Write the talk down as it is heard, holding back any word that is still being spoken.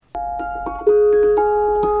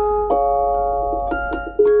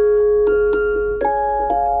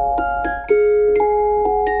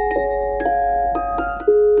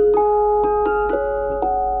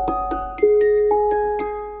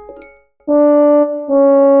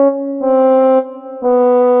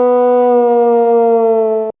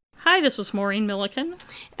Hi, this is Maureen Milliken.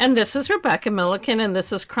 And this is Rebecca Milliken, and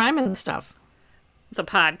this is Crime and Stuff. The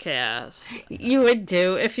podcast. You would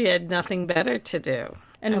do if you had nothing better to do.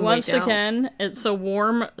 And once again, it's a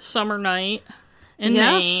warm summer night in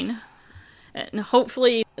Maine. And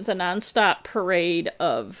hopefully the nonstop parade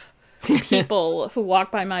of people who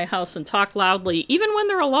walk by my house and talk loudly, even when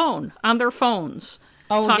they're alone, on their phones,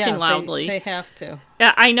 talking loudly. They have to.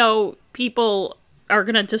 Yeah, I know people are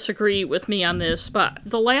going to disagree with me on this, but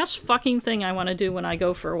the last fucking thing I want to do when I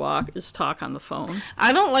go for a walk is talk on the phone.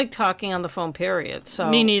 I don't like talking on the phone, period. So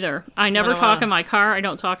me neither. I never talk in my car. I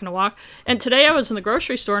don't talk in a walk. And today I was in the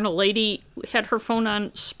grocery store and a lady had her phone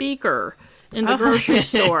on speaker in the grocery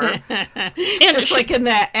store. And just like in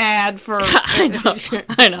that ad for... I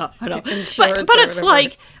know. But it's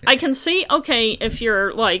like, I can see, okay, if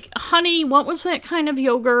you're like, honey, what was that kind of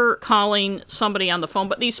yogurt, calling somebody on the phone?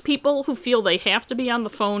 But these people who feel they have to be on the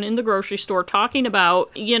phone in the grocery store talking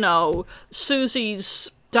about,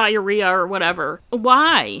 Susie's diarrhea or whatever.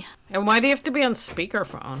 Why? And why do you have to be on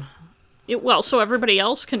speakerphone? So everybody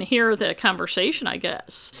else can hear the conversation, I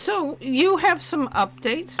guess. So you have some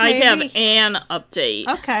updates, maybe? I have an update.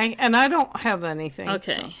 Okay, and I don't have anything.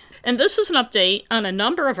 Okay. So. And this is an update on a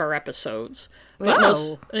number of our episodes.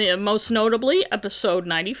 But most notably, episode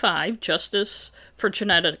 95, Justice for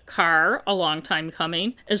Janetta Carr, a long time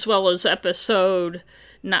coming, as well as episode...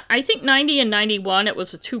 I think 90 and 91, it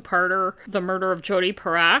was a two-parter, The Murder of Jodi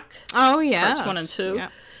Parak. Oh, yeah. Parts 1 and 2. Yeah.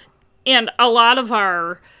 And a lot of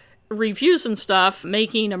our reviews and stuff,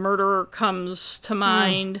 Making a Murderer comes to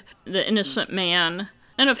mind, The Innocent Man,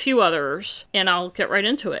 and a few others, and I'll get right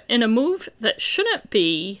into it. In a move that shouldn't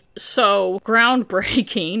be so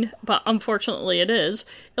groundbreaking, but unfortunately it is,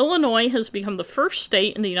 Illinois has become the first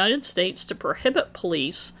state in the United States to prohibit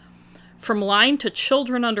police from lying to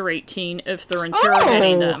children under 18 if they're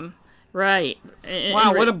interrogating them. Right.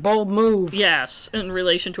 Wow, what a bold move. Yes, in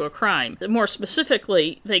relation to a crime. More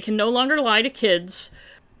specifically, they can no longer lie to kids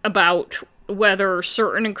about whether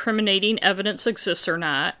certain incriminating evidence exists or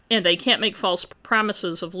not, and they can't make false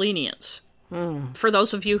promises of lenience. For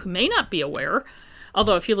those of you who may not be aware,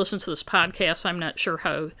 although if you listen to this podcast, I'm not sure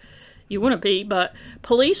how you wouldn't be, but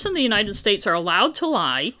police in the United States are allowed to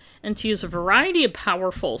lie and to use a variety of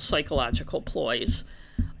powerful psychological ploys,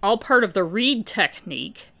 all part of the Reid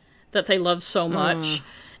technique that they love so much.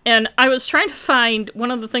 And I was trying to find, one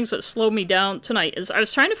of the things that slowed me down tonight is I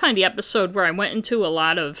was trying to find the episode where I went into a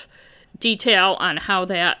lot of detail on how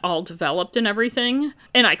that all developed and everything.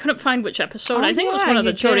 And I couldn't find which episode. I think it was one of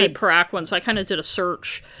the Jodi Parak ones. I kind of did a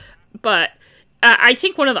search. But I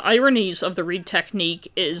think one of the ironies of the Reid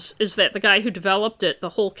technique is that the guy who developed it, the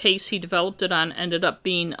whole case he developed it on, ended up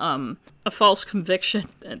being a false conviction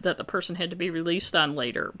that the person had to be released on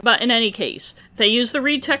later. But in any case, they use the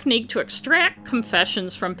Reid technique to extract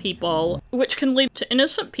confessions from people, which can lead to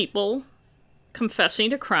innocent people confessing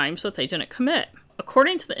to crimes that they didn't commit.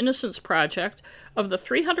 According to the Innocence Project, of the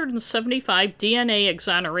 375 DNA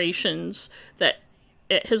exonerations that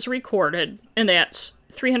it has recorded, and that's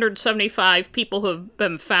 375 people who have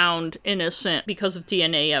been found innocent because of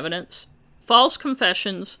DNA evidence, false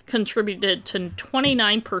confessions contributed to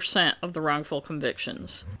 29% of the wrongful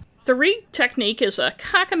convictions. The Reid technique is a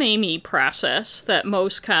cockamamie process that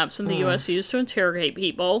most cops in the U.S. use to interrogate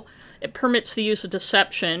people. It permits the use of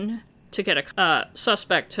deception to get a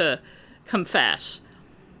suspect to confess.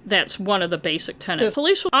 That's one of the basic tenets.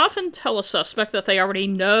 Police will often tell a suspect that they already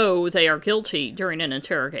know they are guilty during an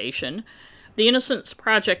interrogation. The Innocence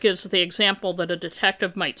Project gives the example that a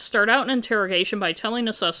detective might start out an interrogation by telling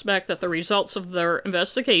a suspect that the results of their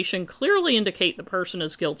investigation clearly indicate the person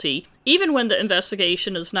is guilty, even when the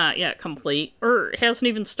investigation is not yet complete, or hasn't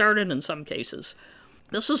even started in some cases.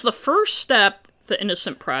 This is the first step, the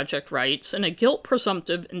Innocent Project writes, in a guilt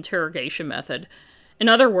presumptive interrogation method. In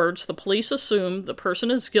other words, the police assume the person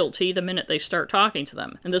is guilty the minute they start talking to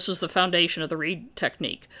them, and this is the foundation of the Reid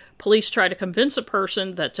technique. Police try to convince a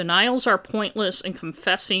person that denials are pointless and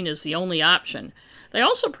confessing is the only option. They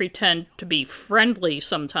also pretend to be friendly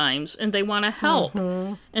sometimes, and they want to help,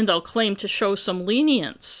 and they'll claim to show some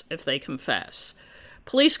lenience if they confess.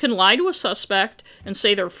 Police can lie to a suspect and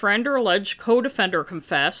say their friend or alleged co-defendant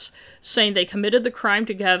confess, saying they committed the crime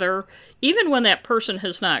together, even when that person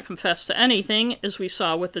has not confessed to anything, as we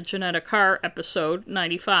saw with the Janetta Carr episode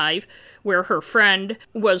 95, where her friend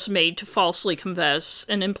was made to falsely confess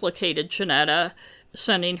and implicated Janetta,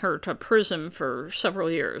 sending her to prison for several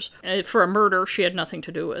years for a murder she had nothing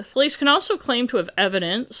to do with. Police can also claim to have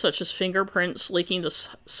evidence, such as fingerprints linking the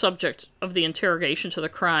subject of the interrogation to the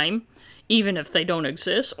crime, even if they don't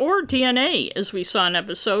exist, or DNA, as we saw in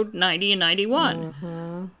episode 90 and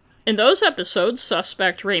 91. In those episodes,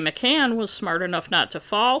 suspect Ray McCann was smart enough not to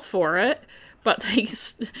fall for it, but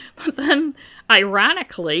then,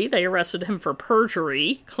 ironically, they arrested him for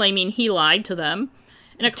perjury, claiming he lied to them.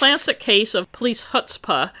 In a classic case of police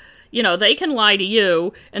chutzpah, they can lie to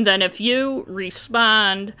you, and then if you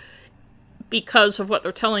respond because of what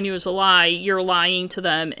they're telling you is a lie, you're lying to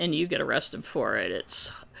them and you get arrested for it.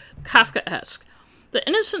 It's Kafkaesque. The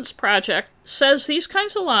Innocence Project says these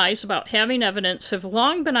kinds of lies about having evidence have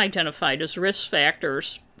long been identified as risk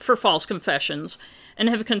factors for false confessions and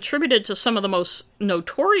have contributed to some of the most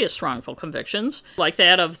notorious wrongful convictions, like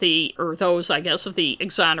that of the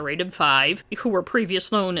exonerated five, who were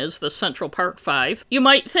previously known as the Central Park Five. You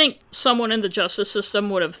might think someone in the justice system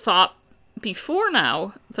would have thought before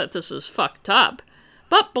now that this is fucked up,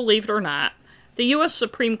 but believe it or not, the U.S.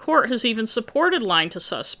 Supreme Court has even supported lying to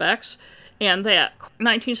suspects, and that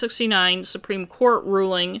 1969 Supreme Court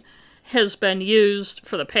ruling has been used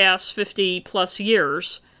for the past 50-plus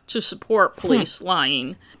years to support police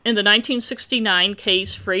lying. In the 1969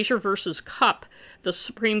 case Frazier v. Cupp, the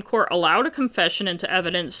Supreme Court allowed a confession into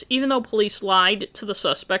evidence even though police lied to the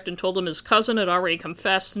suspect and told him his cousin had already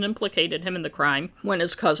confessed and implicated him in the crime when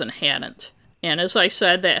his cousin hadn't. And as I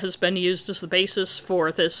said, that has been used as the basis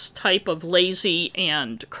for this type of lazy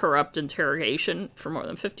and corrupt interrogation for more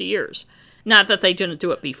than 50 years. Not that they didn't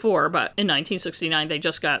do it before, but in 1969 they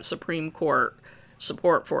just got Supreme Court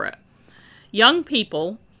support for it. Young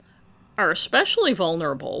people are especially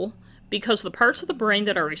vulnerable because the parts of the brain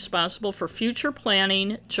that are responsible for future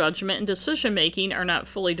planning, judgment, and decision-making are not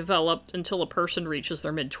fully developed until a person reaches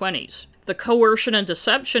their mid-20s. The coercion and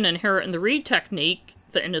deception inherent in the Reid technique,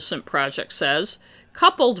 the Innocent Project says,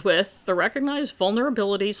 coupled with the recognized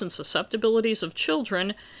vulnerabilities and susceptibilities of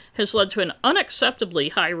children, has led to an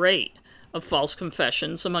unacceptably high rate of false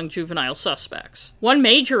confessions among juvenile suspects. One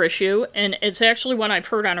major issue, and it's actually one I've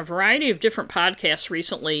heard on a variety of different podcasts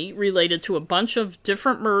recently, related to a bunch of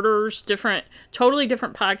different murders, totally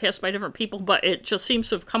different podcasts by different people, but it just seems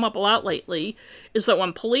to have come up a lot lately, is that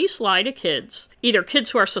when police lie to kids, either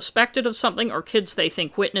kids who are suspected of something or kids they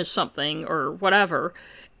think witnessed something or whatever,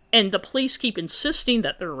 and the police keep insisting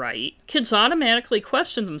that they're right, kids automatically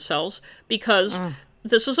question themselves because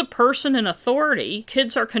this is a person in authority.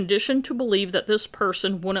 Kids are conditioned to believe that this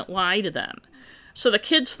person wouldn't lie to them. So the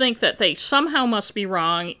kids think that they somehow must be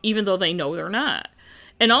wrong, even though they know they're not.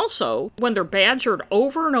 And also, when they're badgered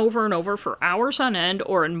over and over and over for hours on end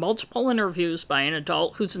or in multiple interviews by an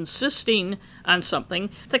adult who's insisting on something,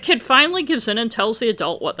 the kid finally gives in and tells the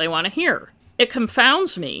adult what they want to hear. It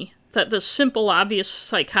confounds me that this simple, obvious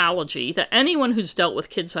psychology that anyone who's dealt with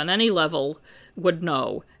kids on any level would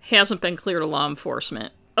know hasn't been clear to law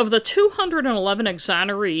enforcement. Of the 211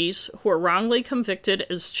 exonerees who are wrongly convicted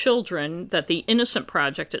as children that the Innocent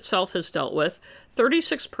Project itself has dealt with,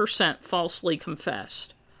 36% falsely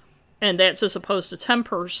confessed. And that's as opposed to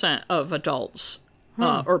 10% of adults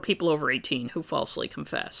or people over 18 who falsely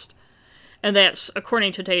confessed. And that's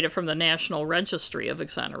according to data from the National Registry of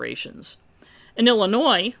Exonerations. In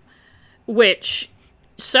Illinois, which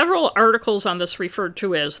several articles on this referred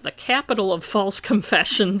to as the capital of false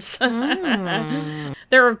confessions.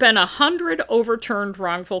 There have been 100 overturned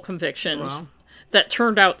wrongful convictions that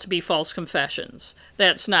turned out to be false confessions.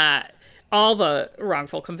 That's not all the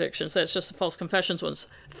wrongful convictions. That's just the false confessions ones.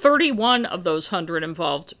 31 of those 100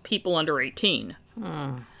 involved people under 18.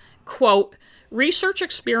 Quote, research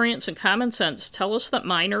experience and common sense tell us that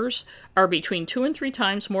minors are between 2 and 3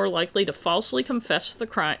 times more likely to falsely confess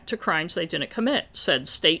to crimes they didn't commit, said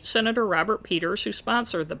State Senator Robert Peters, who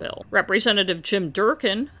sponsored the bill. Representative Jim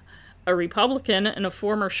Durkin, a Republican and a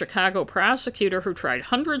former Chicago prosecutor who tried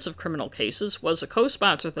hundreds of criminal cases, was a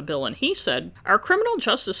co-sponsor of the bill, and he said, our criminal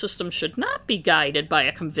justice system should not be guided by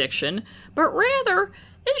a conviction, but rather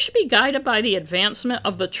it should be guided by the advancement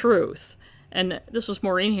of the truth. And this is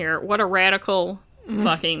Maureen here. What a radical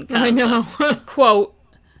fucking concept. I know. Quote,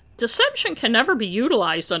 deception can never be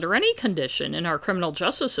utilized under any condition in our criminal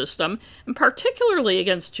justice system, and particularly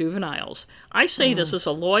against juveniles. I say this as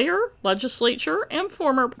a lawyer, legislator, and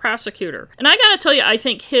former prosecutor. And I gotta tell you, I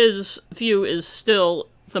think his view is still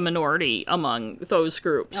the minority among those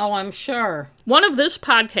groups. Oh, I'm sure. One of this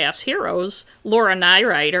podcast's heroes, Laura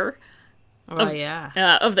Nyrider,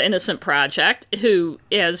 of the Innocent Project, who,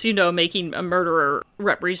 as you know, Making a Murderer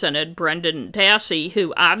represented Brendan Dassey,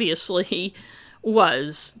 who obviously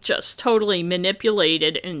was just totally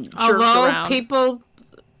manipulated and jerked around.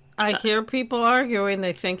 I hear people arguing,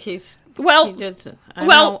 they think he's... Well,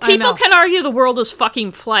 people can argue the world is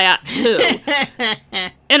fucking flat, too.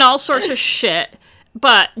 And all sorts of shit.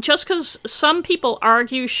 But just because some people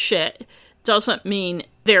argue shit doesn't mean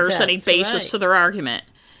there's any basis to their argument.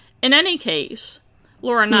 In any case,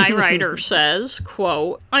 Laura Nyrider says,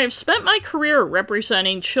 quote, I have spent my career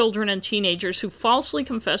representing children and teenagers who falsely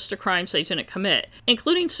confess to crimes they didn't commit,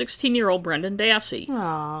 including 16-year-old Brendan Dassey.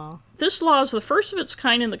 Aww. This law is the first of its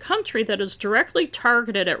kind in the country that is directly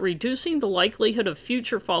targeted at reducing the likelihood of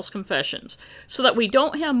future false confessions, so that we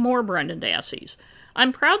don't have more Brendan Dasseys.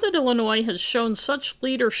 I'm proud that Illinois has shown such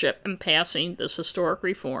leadership in passing this historic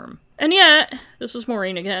reform. And yet, this is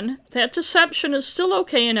Maureen again, that deception is still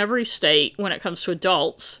okay in every state when it comes to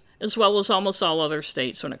adults, as well as almost all other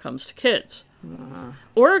states when it comes to kids.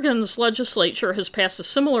 Oregon's legislature has passed a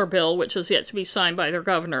similar bill, which is yet to be signed by their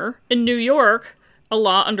governor. In New York, a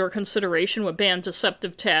law under consideration would ban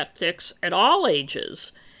deceptive tactics at all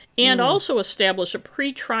ages, and also establish a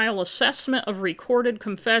pretrial assessment of recorded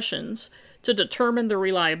confessions to determine their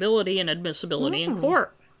reliability and admissibility in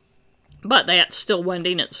court. But that's still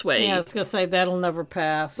wending its way. Yeah, I was going to say, that'll never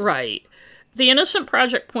pass. Right. The Innocent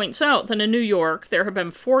Project points out that in New York, there have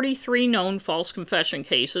been 43 known false confession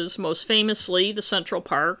cases, most famously the Central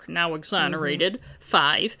Park, now exonerated,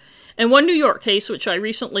 5. And one New York case, which I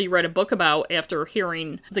recently read a book about after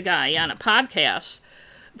hearing the guy on a podcast,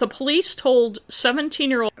 the police told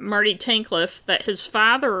 17-year-old Marty Tankliff that his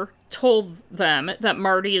father told them that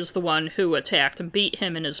Marty is the one who attacked and beat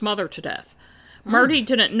him and his mother to death. Marty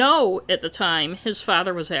didn't know at the time his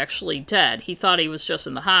father was actually dead. He thought he was just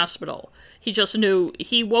in the hospital. He just knew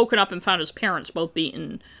he woken up and found his parents both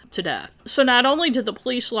beaten to death. So not only did the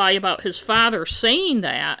police lie about his father saying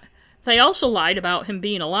that, they also lied about him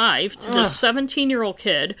being alive to this 17-year-old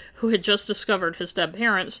kid who had just discovered his dead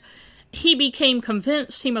parents. He became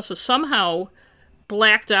convinced he must have somehow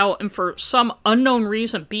blacked out and for some unknown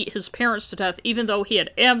reason beat his parents to death, even though he had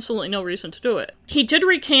absolutely no reason to do it. He did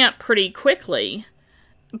recant pretty quickly,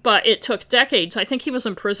 but it took decades. I think he was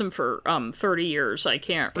in prison for 30 years. I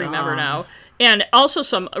can't remember now. And also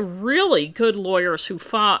some really good lawyers who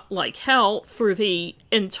fought like hell through the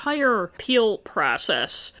entire appeal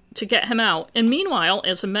process to get him out. And meanwhile,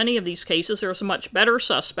 as in many of these cases, there was a much better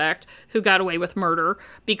suspect who got away with murder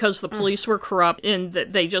because the police were corrupt and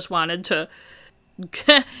that they just wanted to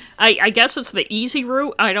I guess it's the easy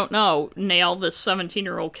route, I don't know, nail this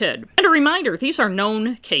 17-year-old kid. And a reminder, these are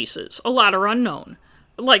known cases. A lot are unknown.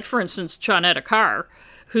 Like, for instance, Johnetta Carr,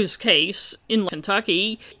 whose case in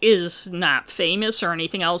Kentucky is not famous or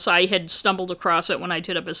anything else. I had stumbled across it when I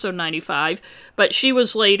did episode 95, but she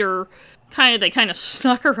was later they kind of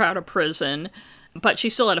snuck her out of prison, but she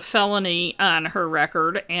still had a felony on her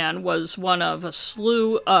record and was one of a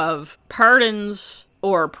slew of pardons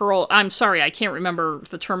or parole. I'm sorry, I can't remember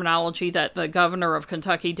the terminology that the governor of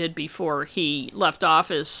Kentucky did before he left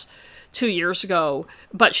office 2 years ago,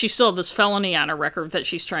 but she still has this felony on her record that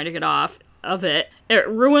she's trying to get off of it. It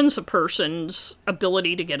ruins a person's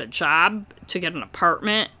ability to get a job, to get an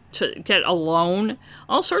apartment, to get a loan,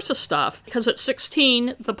 all sorts of stuff. Because at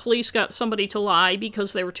 16, the police got somebody to lie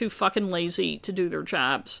because they were too fucking lazy to do their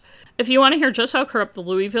jobs. If you want to hear just how corrupt the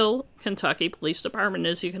Louisville, Kentucky Police Department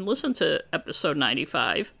is, you can listen to episode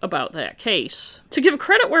 95 about that case. To give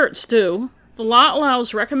credit where it's due, the law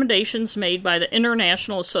allows recommendations made by the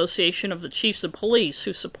International Association of the Chiefs of Police,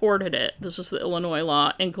 who supported it, this is the Illinois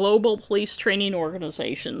law, and global police training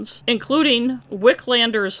organizations, including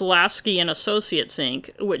Wicklanders, Lasky and Associates,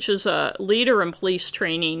 Inc., which is a leader in police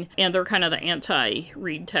training, and they're kind of the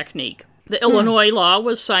anti-Reid technique. The Illinois law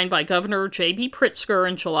was signed by Governor J.B. Pritzker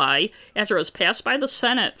in July, after it was passed by the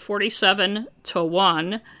Senate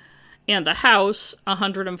 47-1, and the House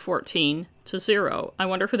 114-0. I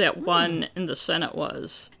wonder who that one in the Senate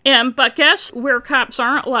was. But guess where cops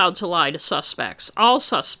aren't allowed to lie to suspects? All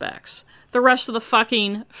suspects. The rest of the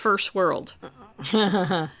fucking first world.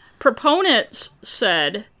 Proponents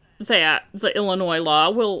said that the Illinois law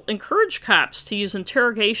will encourage cops to use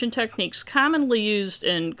interrogation techniques commonly used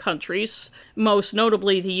in countries, most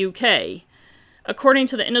notably the UK. According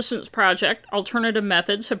to the Innocence Project, alternative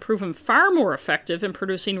methods have proven far more effective in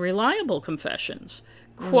producing reliable confessions.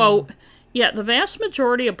 Quote, yet the vast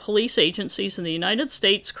majority of police agencies in the United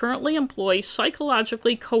States currently employ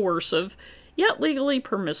psychologically coercive, yet legally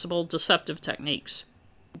permissible deceptive techniques.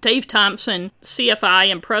 Dave Thompson,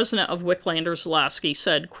 CFI and president of Wicklanders Lasky,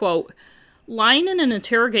 said, quote, lying in an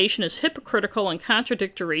interrogation is hypocritical and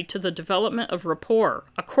contradictory to the development of rapport,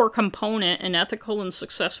 a core component in ethical and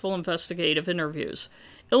successful investigative interviews.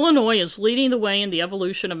 Illinois is leading the way in the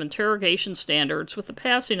evolution of interrogation standards with the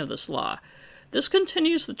passing of this law. This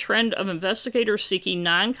continues the trend of investigators seeking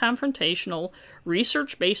non-confrontational,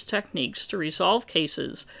 research-based techniques to resolve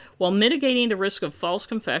cases while mitigating the risk of false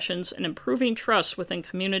confessions and improving trust within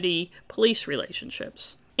community police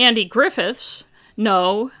relationships. Andy Griffiths,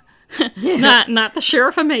 Not the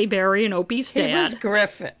sheriff of Mayberry and Opie's dad. He was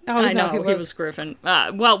Griffin. Oh, I no, know, he was Griffin.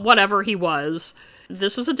 Well, whatever he was.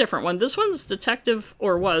 This is a different one. This one's detective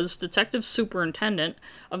superintendent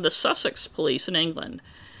of the Sussex Police in England.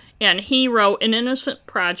 And he wrote an Innocent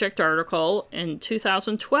Project article in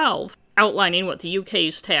 2012 outlining what the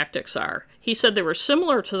UK's tactics are. He said they were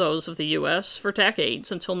similar to those of the US for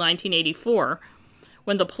decades until 1984,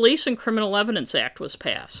 when the Police and Criminal Evidence Act was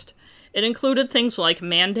passed. It included things like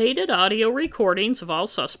mandated audio recordings of all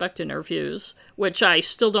suspect interviews, which I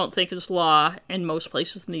still don't think is law in most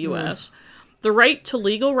places in the US, the right to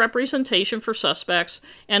legal representation for suspects,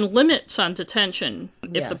 and limits on detention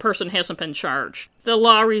if the person hasn't been charged. The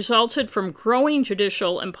law resulted from growing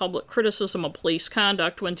judicial and public criticism of police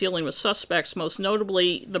conduct when dealing with suspects, most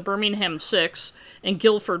notably the Birmingham Six and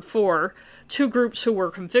Guildford Four, two groups who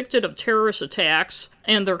were convicted of terrorist attacks,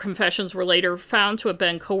 and their confessions were later found to have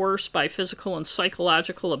been coerced by physical and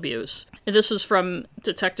psychological abuse. And this is from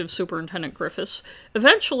Detective Superintendent Griffiths.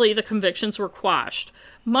 Eventually, the convictions were quashed.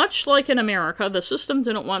 Much like in America, the system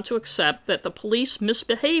didn't want to accept that the police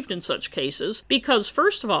misbehaved in such cases because,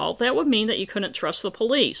 first of all, that would mean that you couldn't trust the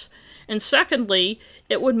police. And secondly,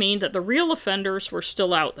 it would mean that the real offenders were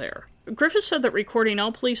still out there. Griffiths said that recording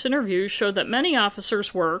all police interviews showed that many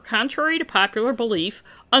officers were, contrary to popular belief,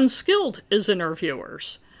 unskilled as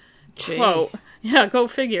interviewers. Gee. Quote, yeah, go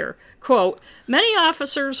figure. Quote, many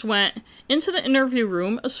officers went into the interview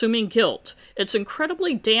room assuming guilt. It's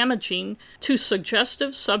incredibly damaging to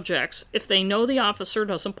suggestive subjects if they know the officer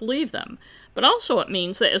doesn't believe them. But also it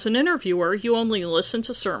means that as an interviewer, you only listen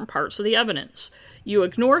to certain parts of the evidence. You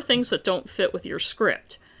ignore things that don't fit with your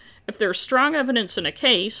script. If there's strong evidence in a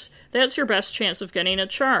case, that's your best chance of getting a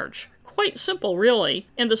charge. Quite simple, really.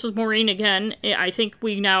 And this is Maureen again. I think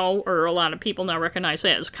we now, or a lot of people now recognize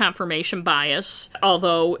that as confirmation bias,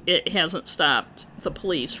 although it hasn't stopped the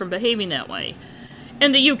police from behaving that way.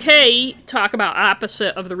 In the UK, talk about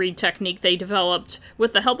opposite of the Reid technique, they developed,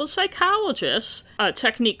 with the help of psychologists, a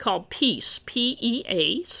technique called PEACE,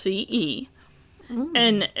 P-E-A-C-E.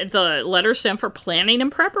 And the letters stand for planning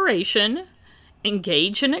and preparation,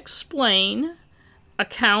 engage and explain,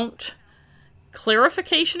 account,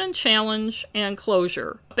 clarification and challenge, and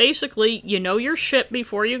closure. Basically, you know your shit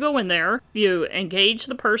before you go in there. You engage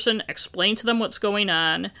the person, explain to them what's going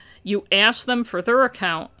on. You ask them for their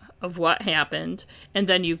account of what happened, and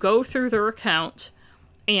then you go through their account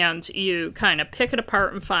and you kind of pick it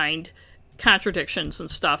apart and find contradictions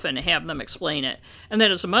and stuff and have them explain it. And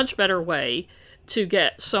that is a much better way to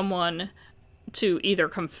get someone to either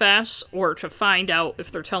confess or to find out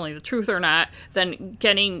if they're telling the truth or not than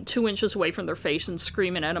getting 2 inches away from their face and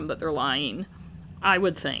screaming at them that they're lying, I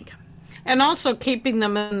would think. And also keeping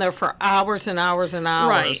them in there for hours and hours and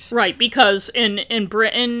hours. Right, because in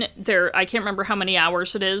Britain, I can't remember how many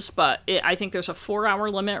hours it is, but I think there's a 4-hour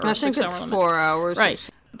limit or a 6-hour limit. I think it's 4 hours. Right.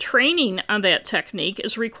 Training on that technique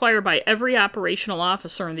is required by every operational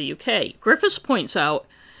officer in the UK. Griffiths points out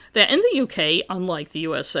that in the UK, unlike the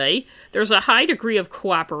USA, there's a high degree of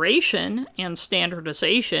cooperation and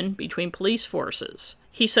standardization between police forces.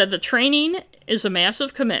 He said the training is a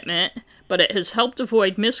massive commitment, but it has helped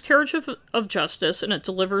avoid miscarriage of justice, and it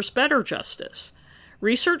delivers better justice.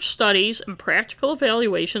 Research studies and practical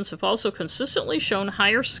evaluations have also consistently shown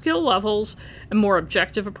higher skill levels and more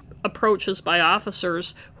objective approaches by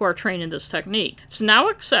officers who are trained in this technique. It's now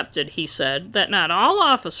accepted, he said, that not all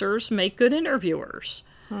officers make good interviewers.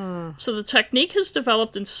 So the technique has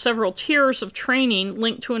developed into several tiers of training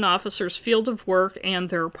linked to an officer's field of work and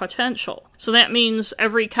their potential. So that means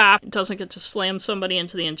every cop doesn't get to slam somebody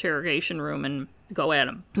into the interrogation room and go at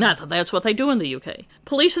them. Not that that's what they do in the UK.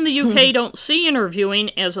 Police in the UK don't see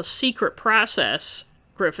interviewing as a secret process,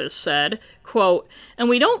 Griffiths said, quote, and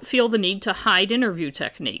we don't feel the need to hide interview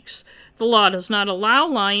techniques. The law does not allow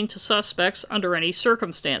lying to suspects under any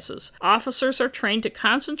circumstances. Officers are trained to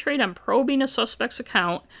concentrate on probing a suspect's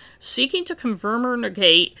account, seeking to confirm or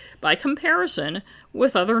negate, by comparison,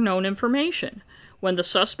 with other known information. When the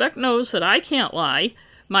suspect knows that I can't lie,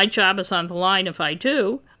 my job is on the line if I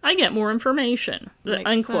do, I get more information.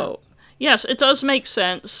 Unquote. Yes, it does make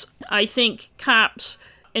sense. I think cops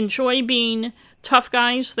enjoy being tough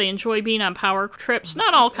guys. They enjoy being on power trips.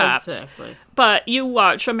 Not all cops. Exactly. But you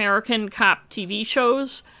watch American cop TV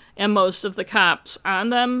shows, and most of the cops on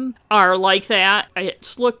them are like that.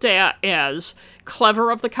 It's looked at as clever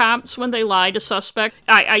of the cops when they lie to suspects.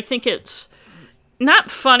 I think it's not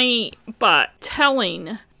funny, but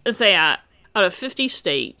telling that out of 50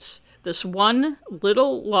 states, this one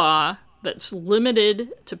little law that's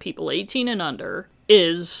limited to people 18 and under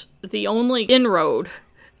is the only inroad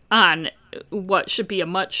on what should be a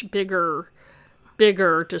much bigger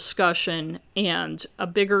bigger discussion and a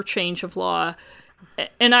bigger change of law.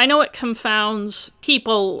 And I know it confounds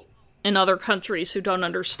people in other countries who don't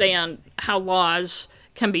understand how laws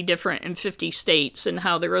can be different in 50 states and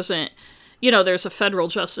how there isn't, there's a federal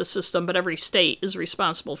justice system, but every state is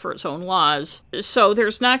responsible for its own laws. So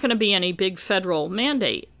there's not going to be any big federal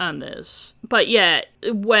mandate on this. But yet,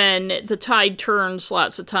 when the tide turns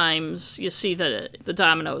lots of times, you see the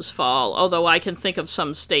dominoes fall. Although I can think of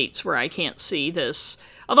some states where I can't see this.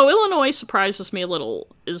 Although Illinois surprises me a little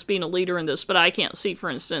as being a leader in this, but I can't see, for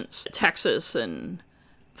instance, Texas and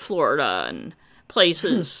Florida and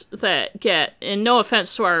places that get, and no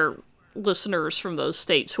offense to our listeners from those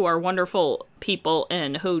states who are wonderful people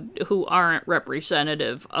and who aren't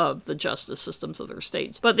representative of the justice systems of their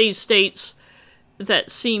states. But these states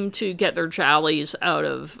that seem to get their jollies out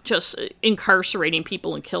of just incarcerating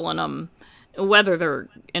people and killing them, whether they're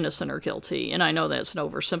innocent or guilty. And I know that's an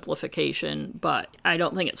oversimplification, but I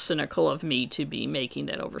don't think it's cynical of me to be making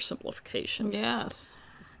that oversimplification. Yes.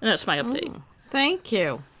 And that's my update. Thank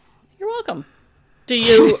you. You're welcome. Do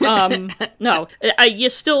you, no, you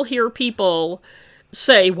still hear people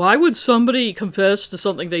say, why would somebody confess to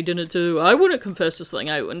something they didn't do? I wouldn't confess to something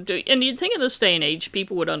I wouldn't do. And you'd think in this day and age,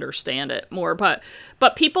 people would understand it more, but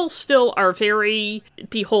people still are very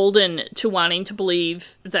beholden to wanting to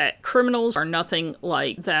believe that criminals are nothing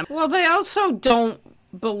like them. Well, they also don't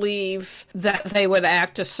believe that they would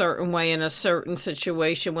act a certain way in a certain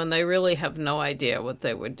situation when they really have no idea what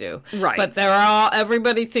they would do. Right. But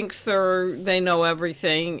everybody thinks they know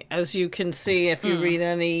everything, as you can see if you read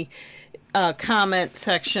any comment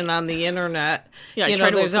section on the internet. Yeah,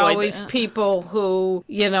 there's always people who,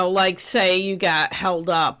 like say you got held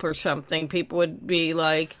up or something, people would be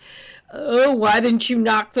like, oh, why didn't you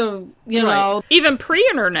knock the, know. Even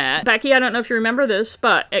pre-internet, Becky, I don't know if you remember this,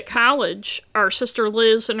 but at college, our sister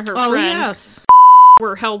Liz and her friend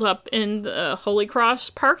were held up in the Holy Cross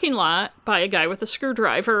parking lot by a guy with a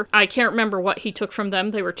screwdriver. I can't remember what he took from them.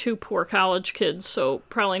 They were two poor college kids, so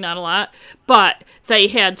probably not a lot. But they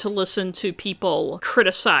had to listen to people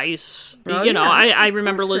criticize. I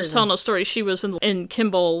remember Liz telling a story. She was in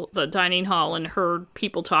Kimball, the dining hall, and heard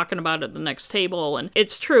people talking about it at the next table. And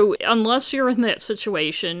it's true, unless you're in that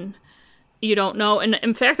situation, you don't know. And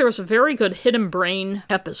in fact, there was a very good Hidden Brain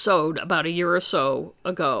episode about a year or so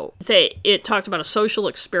ago. It talked about a social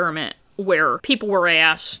experiment where people were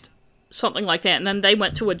asked something like that, and then they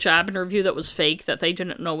went to a job interview that was fake, that they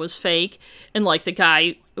didn't know was fake, and the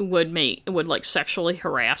guy would sexually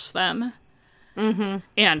harass them. Mm-hmm.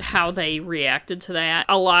 And how they reacted to that.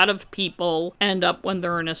 A lot of people end up, when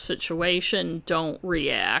they're in a situation, don't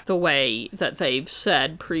react the way that they've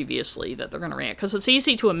said previously that they're going to react. Because it's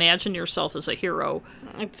easy to imagine yourself as a hero.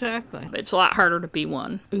 Exactly. It's a lot harder to be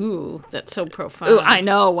one. Ooh, that's so profound. Ooh, I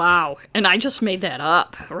know, wow. And I just made that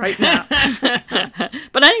up right now.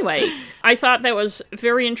 But anyway, I thought that was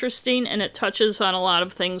very interesting, and it touches on a lot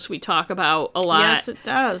of things we talk about a lot. Yes, it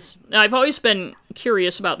does. I've always been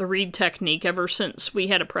curious about the read technique ever since we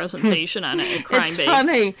had a presentation on it at Crime It's Bait.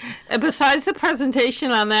 funny. Besides the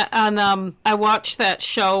presentation on that, I watched that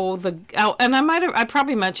show, and I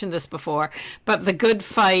probably mentioned this before, but The Good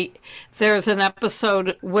Fight. There's an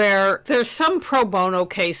episode where there's some pro bono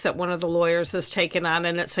case that one of the lawyers has taken on,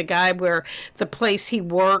 and it's a guy where the place he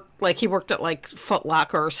worked at Foot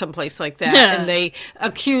Locker or someplace like that, and they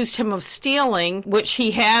accused him of stealing, which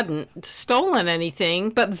he hadn't stolen anything,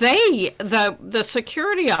 but the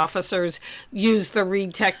security officers used the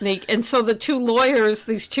read technique, and so the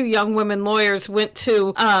these two young women lawyers went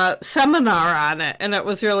to a seminar on it, and it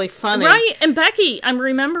was really funny. Right, and Becky, I'm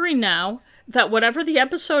remembering now that whatever the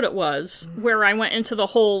episode it was, where I went into the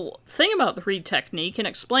whole thing about the read technique and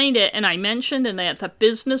explained it, and I mentioned in that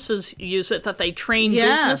businesses use it, that they train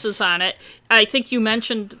businesses on it. I think you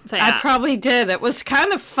mentioned that. I probably did. It was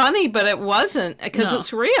kind of funny, but it wasn't, because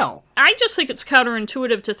it's real. I just think it's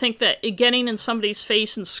counterintuitive to think that getting in somebody's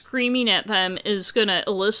face and screaming at them is going to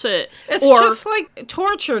elicit... It's just like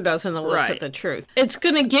torture doesn't elicit the truth. It's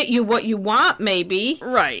going to get you what you want, maybe.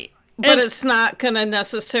 Right. But it's not going to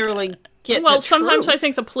necessarily... sometimes I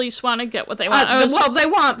think the police want to get what they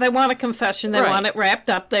want. They want a confession. They want it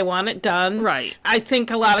wrapped up. They want it done. Right. I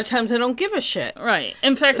think a lot of times they don't give a shit. Right.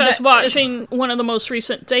 In fact, I was watching one of the most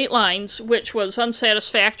recent Datelines, which was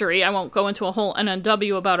unsatisfactory. I won't go into a whole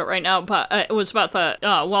NNW about it right now, but it was about the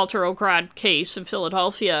Walter O'Grad case in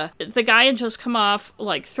Philadelphia. The guy had just come off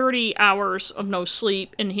 30 hours of no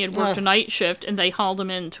sleep, and he had worked a night shift, and they hauled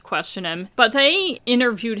him in to question him. But they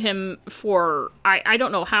interviewed him for, I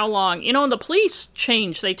don't know how long. And the police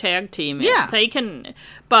change, they tag team it. Yeah. They can,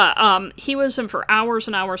 but he was in for hours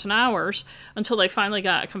and hours and hours until they finally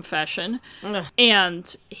got a confession. Ugh.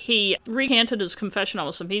 And he recanted his confession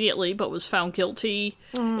almost immediately, but was found guilty.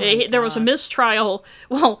 There was a mistrial.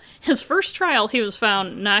 Well, his first trial, he was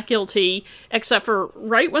found not guilty, except for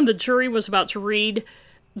right when the jury was about to read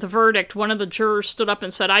the verdict, one of the jurors stood up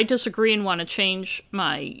and said, "I disagree and want to change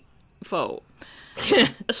my vote."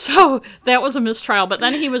 So that was a mistrial, but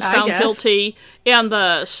then he was found guilty, and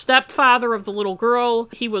the stepfather of the little girl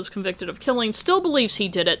he was convicted of killing still believes he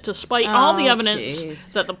did it, despite all the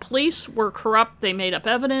evidence that the police were corrupt. They made up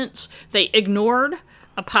evidence, they ignored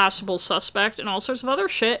a possible suspect, and all sorts of other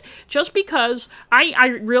shit, just because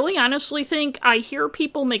I really honestly think I hear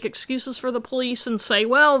people make excuses for the police and say,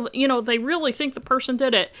 well, they really think the person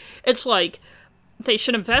did it. It's like, they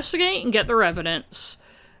should investigate and get their evidence,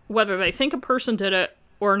 whether they think a person did it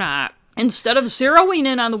or not, instead of zeroing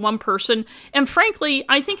in on the one person. And frankly,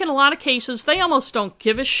 I think in a lot of cases, they almost don't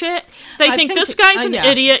give a shit. They think this guy's an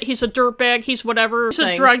idiot, he's a dirtbag, he's whatever, he's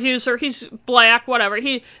a drug user, he's black, whatever.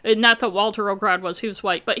 Not that Walter O'Grad was, he was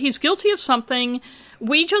white, but he's guilty of something.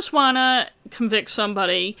 We just want to convict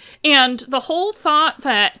somebody. And the whole thought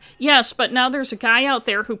that, yes, but now there's a guy out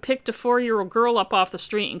there who picked a 4-year-old girl up off the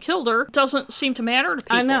street and killed her, doesn't seem to matter to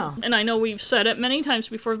people. I know. And I know we've said it many times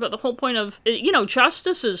before, but the whole point of,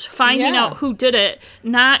 justice is finding out who did it,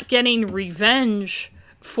 not getting revenge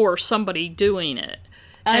for somebody doing it.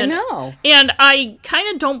 I know. And I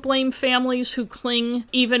kind of don't blame families who cling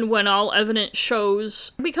even when all evidence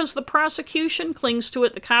shows, because the prosecution clings to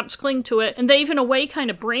it, the cops cling to it, and they've in a way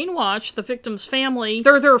kind of brainwashed the victim's family.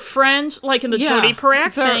 They're their friends, like in the Jodi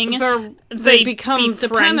Parak thing. They become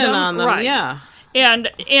dependent on them, right. Yeah.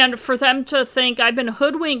 And for them to think, I've been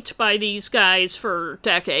hoodwinked by these guys for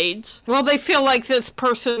decades. Well, they feel like this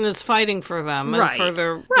person is fighting for them, and for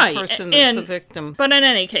the person that's the victim. But in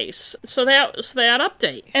any case, so that was that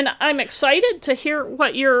update. And I'm excited to hear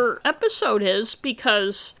what your episode is,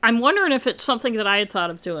 because I'm wondering if it's something that I had thought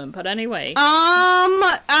of doing. But anyway.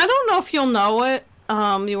 I don't know if you'll know it.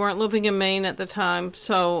 You weren't living in Maine at the time,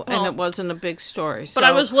 and it wasn't a big story. But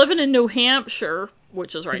I was living in New Hampshire,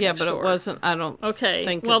 which is right next door. Yeah, but it wasn't, I don't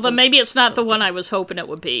think well, then maybe it's not the one I was hoping it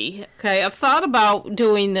would be. Okay, I've thought about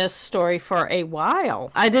doing this story for a while.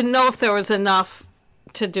 I didn't know if there was enough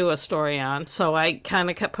to do a story on, so I kind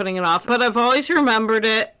of kept putting it off. But I've always remembered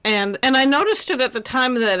it, and I noticed it at the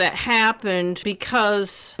time that it happened,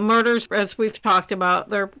 because murders, as we've talked about,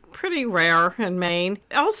 they're pretty rare in Maine.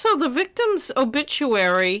 Also, the victim's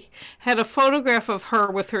obituary had a photograph of her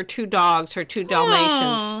with her 2 dogs, her 2 Dalmatians.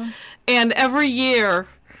 Aww. And every year,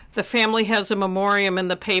 the family has a memoriam in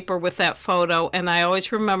the paper with that photo, and I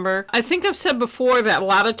always remember, I think I've said before that a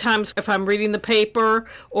lot of times if I'm reading the paper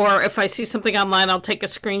or if I see something online, I'll take a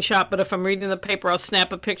screenshot, but if I'm reading the paper, I'll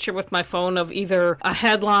snap a picture with my phone of either a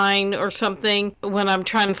headline or something when I'm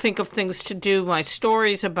trying to think of things to do my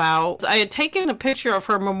stories about. I had taken a picture of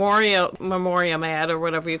her memoriam ad, or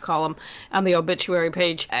whatever you call them, on the obituary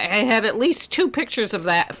page. I had at least 2 pictures of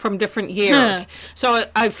that from different years. So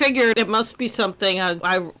I figured it must be something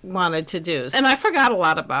I wanted to do. And I forgot a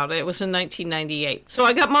lot about it. It was in 1998. So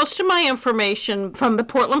I got most of my information from the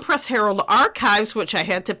Portland Press Herald archives, which I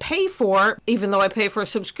had to pay for. Even though I pay for a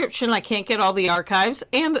subscription, I can't get all the archives.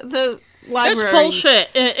 And the library. That's bullshit.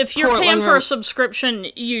 If you're paying for a subscription,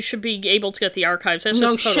 you should be able to get the archives. That's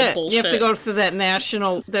just total bullshit. You have to go through that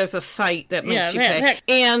national, there's a site that makes you pay.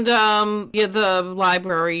 And the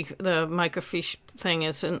library, the microfiche thing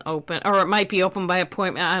isn't open, or it might be open by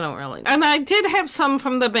appointment. I don't really know. And I did have some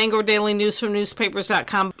from the Bangor Daily News from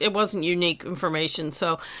newspapers.com. It wasn't unique information,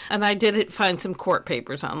 and I did find some court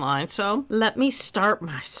papers online. So let me start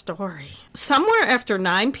my story. Somewhere after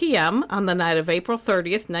 9 p.m. on the night of April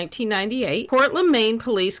 30th, 1998, Portland, Maine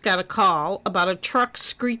police got a call about a truck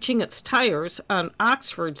screeching its tires on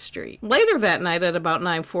Oxford Street. Later that night at about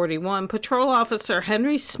 9:41, patrol officer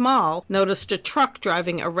Henry Small noticed a truck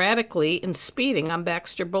driving erratically and speeding on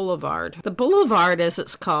Baxter Boulevard. The boulevard, as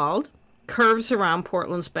it's called, curves around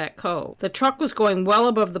Portland's Back Cove. The truck was going well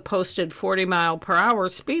above the posted 40-mile-per-hour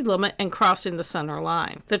speed limit and crossing the center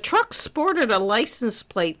line. The truck sported a license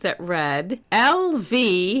plate that read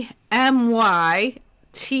LVMYTRK.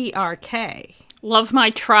 Love my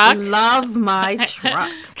truck. Love my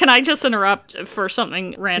truck. Can I just interrupt for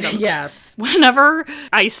something random? Yes. Whenever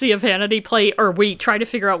I see a vanity plate, or we try to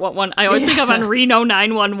figure out what one, I always think of on Reno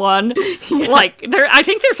 911. Yes. I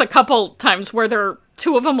think there's a couple times where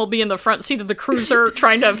 2 of them will be in the front seat of the cruiser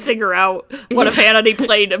trying to figure out what a vanity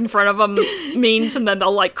plate in front of them means, and then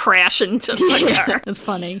they'll crash into the car. It's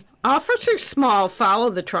funny. Officer Small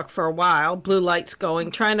followed the truck for a while, blue lights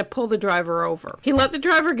going, trying to pull the driver over. He let the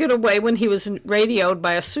driver get away when he was radioed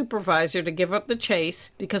by a supervisor to give up the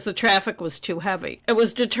chase because the traffic was too heavy. It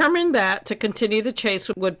was determined that to continue the chase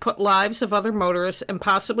would put lives of other motorists and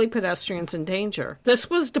possibly pedestrians in danger. This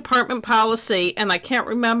was department policy, and I can't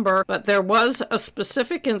remember, but there was a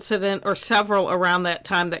specific incident or several around that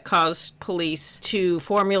time that caused police to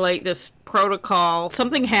formulate this protocol.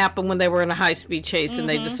 Something happened when they were in a high-speed chase, and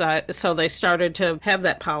they started to have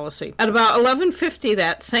that policy. At about 11:50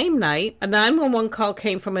 that same night, a 911 call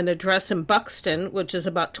came from an address in Buxton, which is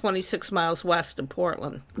about 26 miles west of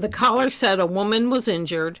Portland. The caller said a woman was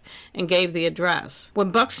injured and gave the address.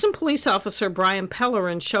 When Buxton police officer Brian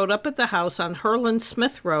Pellerin showed up at the house on Herland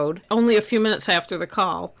Smith Road, only a few minutes after the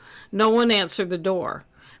call, no one answered the door.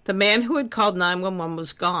 The man who had called 911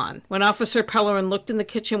 was gone. When Officer Pellerin looked in the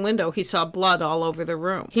kitchen window, he saw blood all over the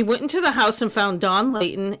room. He went into the house and found Dawn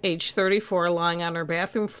Leighton, age 34, lying on her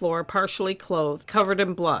bathroom floor, partially clothed, covered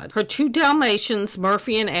in blood. Her 2 Dalmatians,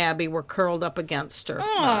 Murphy and Abby, were curled up against her.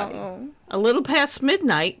 Oh. A little past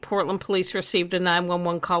midnight, Portland police received a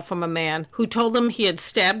 911 call from a man who told them he had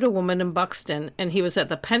stabbed a woman in Buxton, and he was at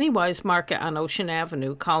the Pennywise Market on Ocean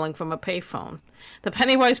Avenue calling from a payphone. The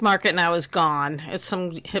Pennywise Market now is gone. It's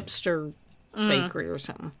some hipster bakery or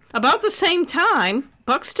something. About the same time,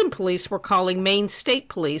 Buxton police were calling Maine State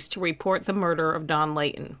Police to report the murder of Dawn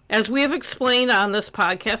Leighton. As we have explained on this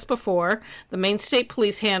podcast before, the Maine State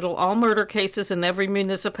Police handle all murder cases in every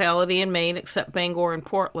municipality in Maine except Bangor and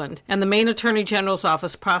Portland, and the Maine Attorney General's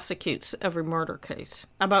office prosecutes every murder case.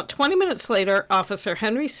 About 20 minutes later, Officer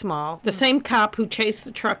Henry Small, the same cop who chased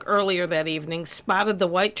the truck earlier that evening, spotted the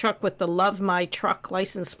white truck with the Love My Truck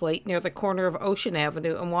license plate near the corner of Ocean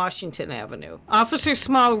Avenue and Washington Avenue. Officer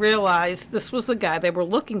Small realized this was the guy they were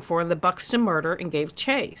looking for in the Buxton murder and gave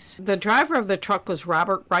chase. The driver of the truck was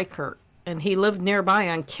Robert Reichert, and he lived nearby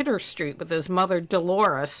on Kidder Street with his mother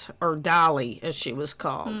Dolores, or Dolly as she was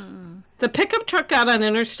called. The pickup truck got on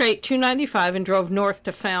Interstate 295 and drove north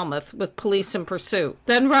to Falmouth with police in pursuit.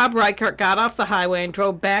 Then Rob Reichert got off the highway and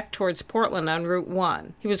drove back towards Portland on Route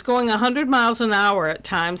 1. He was going 100 miles an hour at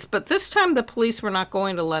times, but this time the police were not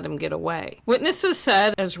going to let him get away. Witnesses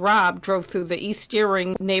said as Rob drove through the East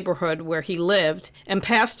Deering neighborhood where he lived and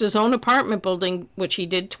passed his own apartment building, which he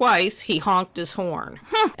did twice, he honked his horn.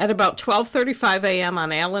 At about 12:35 a.m.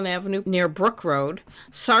 on Allen Avenue near Brook Road,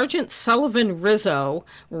 Sergeant Sullivan Rizzo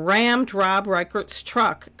rammed Rob Reichert's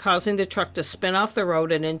truck, causing the truck to spin off the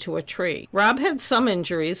road and into a tree. Rob had some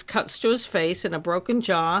injuries, cuts to his face and a broken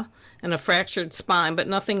jaw and a fractured spine, but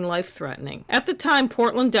nothing life-threatening. At the time,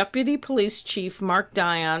 Portland Deputy Police Chief Mark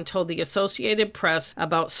Dion told the Associated Press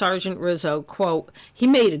about Sergeant Rizzo, quote, "He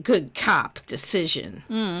made a good cop decision."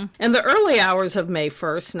 In the early hours of May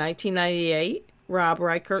 1st, 1998, Rob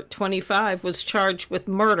Reichert, 25, was charged with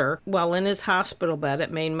murder while in his hospital bed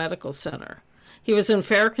at Maine Medical Center. He was in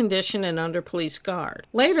fair condition and under police guard.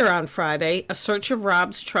 Later on Friday, a search of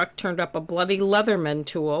Rob's truck turned up a bloody Leatherman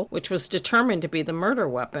tool, which was determined to be the murder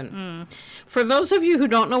weapon. For those of you who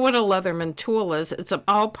don't know what a Leatherman tool is, it's an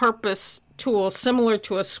all-purpose tool similar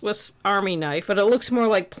to a Swiss Army knife, but it looks more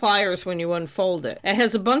like pliers when you unfold it. It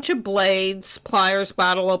has a bunch of blades, pliers,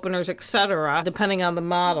 bottle openers, etc., depending on the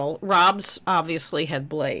model. Rob's obviously had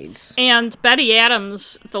blades. And Betty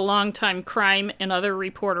Adams, the longtime crime and other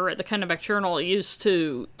reporter at the Kennebec Journal, used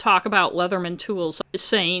to talk about Leatherman tools,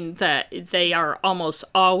 saying that they are almost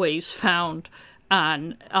always found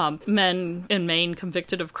on men in Maine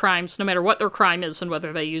convicted of crimes, no matter what their crime is and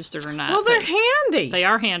whether they used it or not. Well, they're handy. They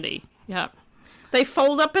are handy. Yeah. They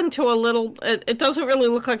fold up into a little, it doesn't really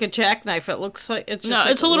look like a jackknife. It looks like, it's just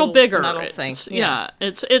it's a little bigger metal thing. Yeah.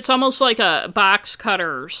 It's almost like a box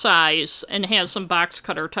cutter size and has some box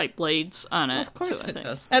cutter type blades on it. Of course too, it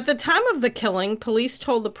does. At the time of the killing, police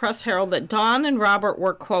told the Press Herald that Dawn and Robert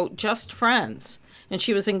were, quote, just friends, and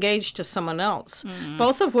she was engaged to someone else,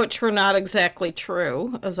 both of which were not exactly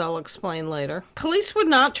true, as I'll explain later. Police would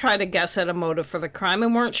not try to guess at a motive for the crime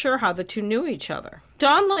and weren't sure how the two knew each other.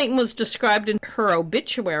 Dawn Leighton was described in her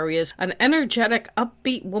obituary as an energetic,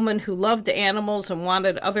 upbeat woman who loved animals and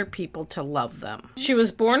wanted other people to love them. She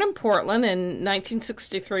was born in Portland in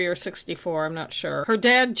 1963 or 64, I'm not sure. Her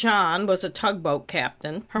dad, John, was a tugboat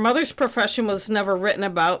captain. Her mother's profession was never written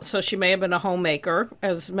about, so she may have been a homemaker,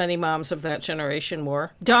 as many moms of that generation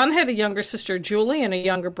were. Dawn had a younger sister, Julie, and a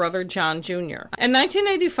younger brother, John Jr. In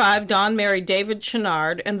 1985, Dawn married David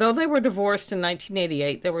Chenard, and though they were divorced in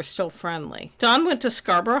 1988, they were still friendly. Dawn went to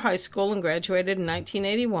Scarborough High School and graduated in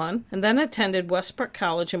 1981, and then attended Westbrook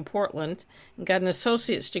College in Portland and got an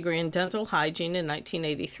associate's degree in dental hygiene in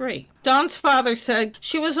 1983. Dawn's father said,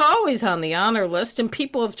 "She was always on the honor list, and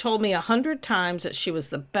people have told me 100 times that she was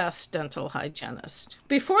the best dental hygienist."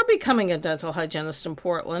 Before becoming a dental hygienist in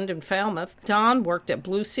Portland and Falmouth, Dawn worked at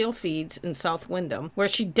Blue Seal Feeds in South Windham, where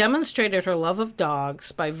she demonstrated her love of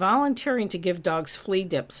dogs by volunteering to give dogs flea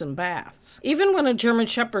dips and baths. Even when a German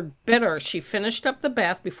Shepherd bit her, she finished up the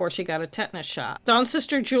bath before she got a tetanus shot. Dawn's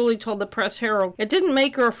sister Julie told the Press-Herald it didn't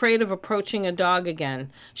make her afraid of approaching a dog again.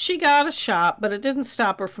 She got a shot, but it didn't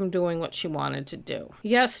stop her from doing what she wanted to do.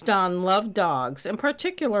 Yes, Dawn loved dogs, in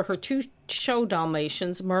particular her two show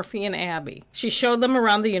Dalmatians, Murphy and Abby. She showed them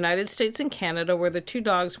around the United States and Canada, where the two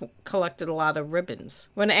dogs collected a lot of ribbons.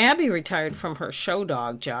 When Abby retired from her show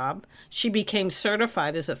dog job, she became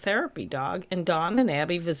certified as a therapy dog, and Dawn and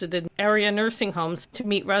Abby visited area nursing homes to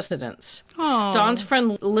meet residents. Aww. Dawn's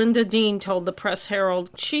friend Linda Dean told the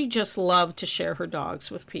Press-Herald she just loved to share her dogs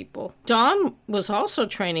with people. Dawn was also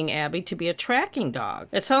training Abby to be a tracking dog.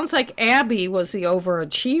 It sounds like Abby was the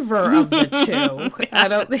overachiever of the two. I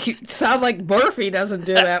don't think it sounds like Murphy doesn't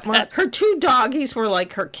do that much. Her two doggies were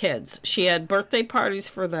like her kids. She had birthday parties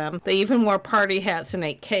for them. They even wore party hats and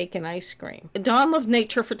ate cake and ice cream. Dawn loved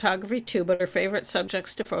nature photography too, but her favorite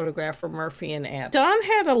subjects to photograph were Murphy and Abby. Dawn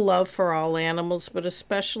had a love for all animals, but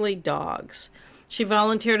especially dogs. She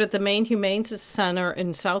volunteered at the Maine Humane Center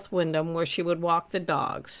in South Windham, where she would walk the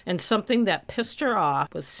dogs. And something that pissed her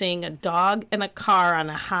off was seeing a dog in a car on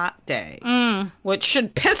a hot day, which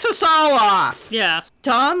should piss us all off. Yeah.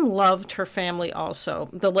 Dawn loved her family also.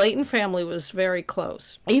 The Leighton family was very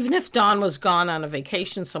close. Even if Dawn was gone on a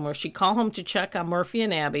vacation somewhere, she'd call home to check on Murphy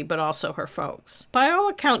and Abby, but also her folks. By all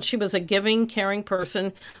accounts, she was a giving, caring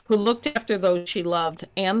person who looked after those she loved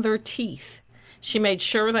and their teeth. She made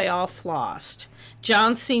sure they all flossed.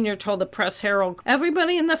 John Sr. told the Press-Herald,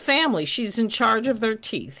 "Everybody in the family, she's in charge of their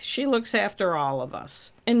teeth. She looks after all of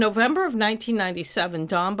us." In November of 1997,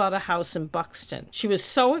 Dawn bought a house in Buxton. She was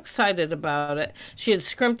so excited about it. She had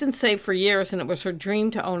scrimped and saved for years, and it was her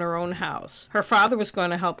dream to own her own house. Her father was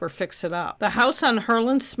going to help her fix it up. The house on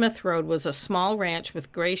Herland Smith Road was a small ranch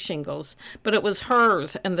with gray shingles, but it was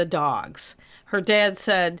hers and the dogs. Her dad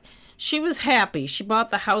said she was happy. She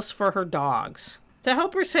bought the house for her dogs. To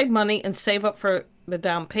help her save money and save up for the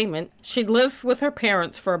down payment, she lived with her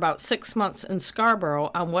parents for about 6 months in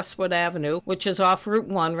Scarborough on Westwood Avenue, which is off Route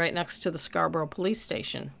 1 right next to the Scarborough Police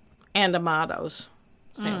Station, and Amato's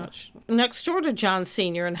sandwich. Next door to John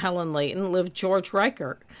Sr. and Helen Leighton lived George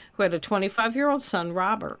Reichert, who had a 25-year-old son,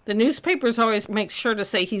 Robert. The newspapers always make sure to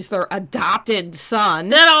say he's their adopted son.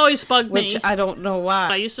 That always bugged me. Which I don't know why.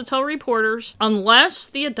 I used to tell reporters, unless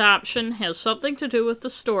the adoption has something to do with the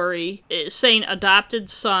story, saying adopted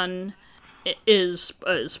son is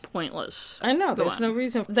pointless. I know, there's no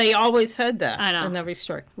reason. They always said that. I know. In every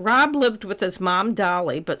story. Rob lived with his mom,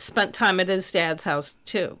 Dolly, but spent time at his dad's house,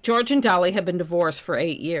 too. George and Dolly had been divorced for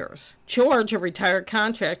 8 years. George, a retired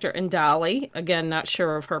contractor, and Dolly, again not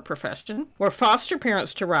sure of her profession, were foster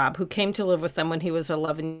parents to Rob, who came to live with them when he was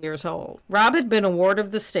 11 years old. Rob had been a ward of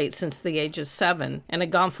the state since the age of 7 and had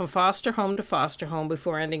gone from foster home to foster home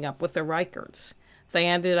before ending up with the Reicherts. They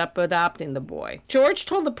ended up adopting the boy. George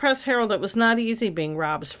told the Press-Herald it was not easy being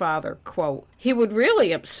Rob's father. Quote, "He would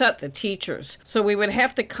really upset the teachers, so we would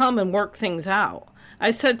have to come and work things out.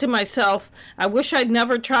 I said to myself, I wish I'd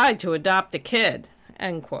never tried to adopt a kid."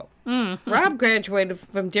 End quote. Rob graduated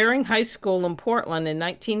from Deering High School in Portland in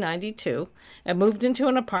 1992 and moved into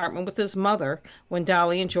an apartment with his mother when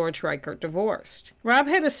Dolly and George Reichert divorced. Rob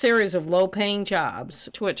had a series of low-paying jobs,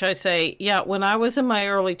 to which I say, yeah, when I was in my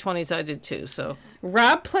early 20s, I did too, so...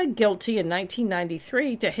 Rob pled guilty in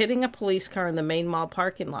 1993 to hitting a police car in the Maine Mall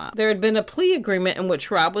parking lot. There had been a plea agreement in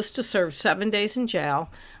which Rob was to serve 7 days in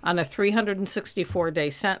jail on a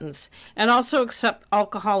 364-day sentence and also accept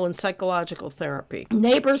alcohol and psychological therapy.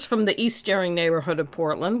 Neighbors from the East Deering neighborhood of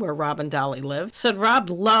Portland, where Rob and Dolly lived, said Rob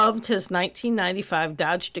loved his 1995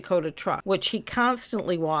 Dodge Dakota truck, which he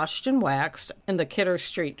constantly washed and waxed in the Kidder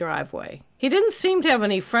Street driveway. He didn't seem to have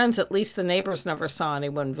any friends, at least the neighbors never saw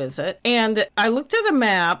anyone visit. And I looked at a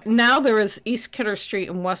map. Now there is East Kidder Street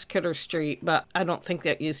and West Kidder Street, but I don't think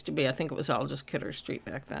that used to be. I think it was all just Kidder Street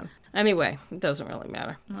back then. Anyway, it doesn't really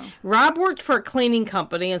matter. No. Rob worked for a cleaning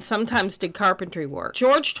company and sometimes did carpentry work.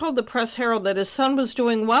 George told the Press-Herald that his son was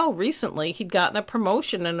doing well recently. He'd gotten a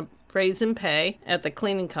promotion and a raise in pay at the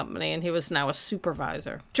cleaning company, and he was now a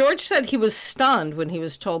supervisor. George said he was stunned when he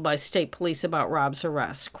was told by state police about Rob's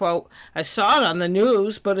arrest. Quote, "I saw it on the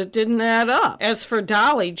news, but it didn't add up." As for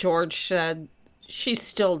Dolly, George said, She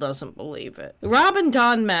still doesn't believe it. Rob and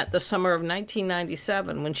Dawn met the summer of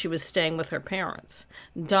 1997 when she was staying with her parents.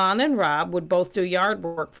 Dawn and Rob would both do yard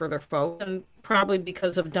work for their folks, and probably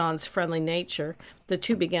because of Dawn's friendly nature, the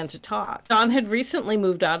two began to talk. Dawn had recently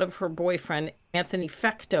moved out of her boyfriend, Anthony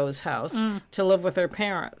Fecto's house, to live with her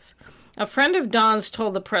parents. A friend of Dawn's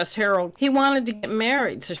told the Press-Herald he wanted to get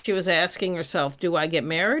married, so she was asking herself, do I get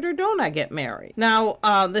married or don't I get married? Now,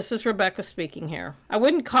 this is Rebecca speaking here. I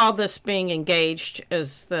wouldn't call this being engaged,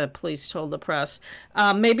 as the police told the press.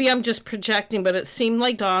 Maybe I'm just projecting, but it seemed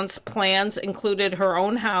like Dawn's plans included her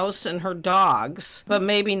own house and her dogs, but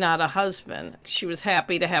maybe not a husband. She was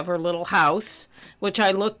happy to have her little house, which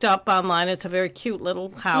I looked up online. It's a very cute little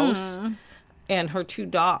house. And her two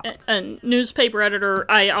dogs. A newspaper editor,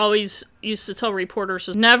 I always used to tell reporters,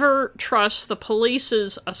 is never trust the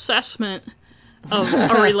police's assessment of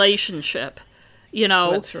a relationship. You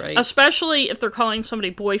know, that's right. Especially if they're calling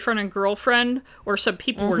somebody boyfriend and girlfriend, or some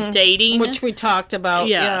people were dating. Which we talked about,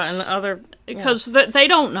 yes. And other... Because they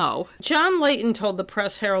don't know. John Leighton told the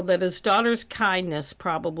Press-Herald that his daughter's kindness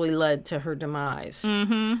probably led to her demise.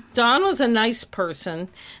 Dawn was a nice person,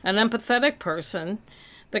 an empathetic person,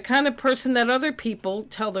 the kind of person that other people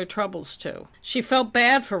tell their troubles to. She felt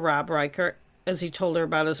bad for Rob Reichert as he told her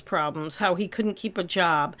about his problems, how he couldn't keep a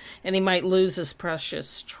job and he might lose his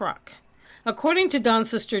precious truck. According to Dawn's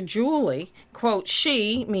sister Julie, quote,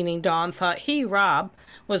 she, meaning Dawn, thought he, Rob,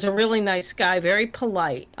 was a really nice guy, very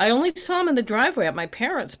polite. I only saw him in the driveway at my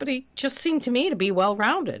parents', but he just seemed to me to be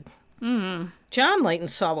well-rounded. John Leighton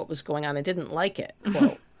saw what was going on and didn't like it,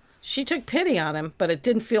 quote. She took pity on him, but it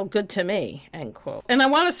didn't feel good to me, end quote. And I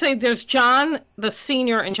want to say there's John the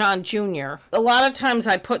senior and John Jr. A lot of times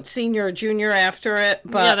I put senior or junior after it,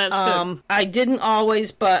 but yeah, that's good. I didn't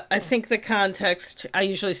always, but I think the context, I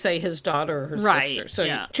usually say his daughter or her sister. So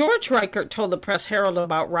yeah. George Reichert told the Press-Herald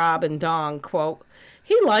about Rob and Dawn, quote,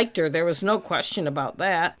 he liked her, there was no question about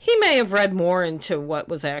that. He may have read more into what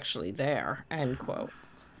was actually there, end quote.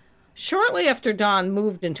 Shortly after Dawn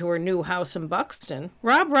moved into her new house in Buxton,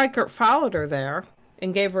 Rob Reichert followed her there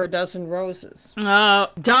and gave her a dozen roses.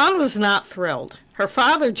 Dawn was not thrilled. Her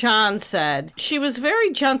father, John, said she was very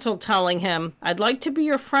gentle, telling him, I'd like to be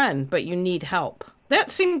your friend, but you need help. That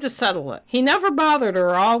seemed to settle it. He never bothered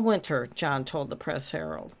her all winter, John told the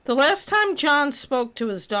Press-Herald. The last time John spoke to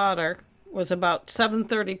his daughter was about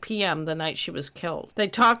 7:30 p.m. the night she was killed. They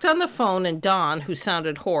talked on the phone, and Dawn, who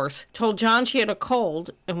sounded hoarse, told John she had a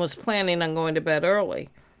cold and was planning on going to bed early.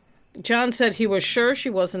 John said he was sure she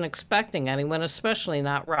wasn't expecting anyone, especially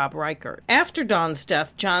not Rob Reichert. After Dawn's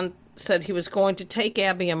death, John said he was going to take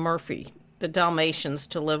Abby and Murphy, the Dalmatians,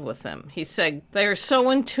 to live with him. He said, they are so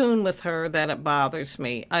in tune with her that it bothers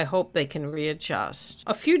me. I hope they can readjust.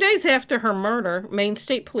 A few days after her murder, Maine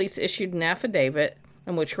State Police issued an affidavit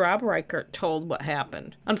in which Rob Reichert told what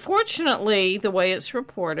happened. Unfortunately, the way it's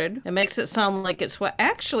reported, it makes it sound like it's what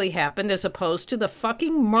actually happened as opposed to the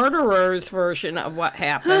fucking murderer's version of what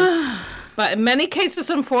happened. But in many cases,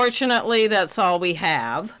 unfortunately, that's all we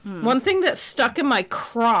have. One thing that stuck in my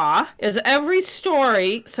craw is every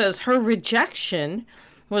story says her rejection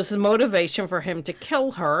was the motivation for him to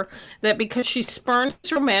kill her, that because she spurned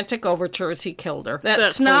his romantic overtures, he killed her.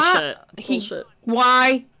 That's not bullshit.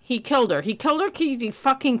 Why he killed her. He killed her because he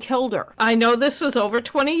fucking killed her. I know this is over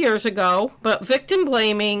 20 years ago, but victim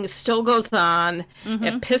blaming still goes on.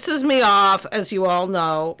 It pisses me off, as you all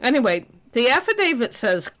know. Anyway, the affidavit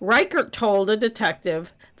says Reichert told a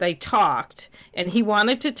detective they talked, and he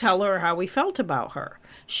wanted to tell her how he felt about her.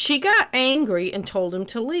 She got angry and told him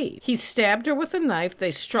to leave. He stabbed her with a knife.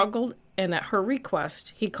 They struggled, and at her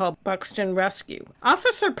request, he called Buxton Rescue.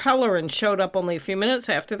 Officer Pellerin showed up only a few minutes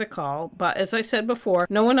after the call, but as I said before,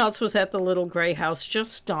 no one else was at the little gray house,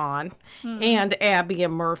 just Dawn and Abby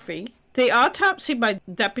and Murphy. The autopsy by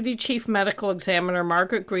Deputy Chief Medical Examiner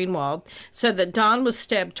Margaret Greenwald said that Dawn was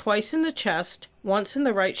stabbed twice in the chest, once in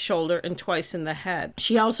the right shoulder, and twice in the head.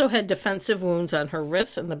 She also had defensive wounds on her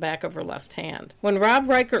wrists and the back of her left hand. When Rob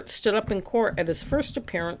Reichert stood up in court at his first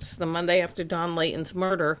appearance the Monday after Dawn Leighton's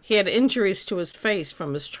murder, he had injuries to his face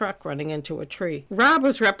from his truck running into a tree. Rob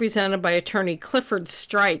was represented by attorney Clifford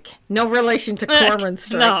Strike. No relation to Corman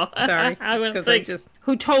Strike. No. Sorry. I wouldn't think.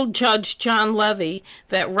 Who told Judge John Levy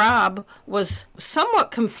that Rob was somewhat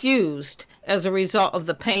confused as a result of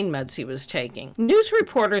the pain meds he was taking. News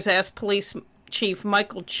reporters asked police Chief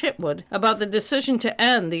Michael Chitwood about the decision to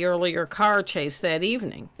end the earlier car chase that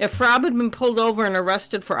evening. If Rob had been pulled over and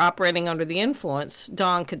arrested for operating under the influence,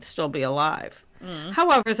 Dawn could still be alive.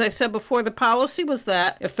 However, as I said before, the policy was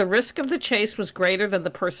that if the risk of the chase was greater than the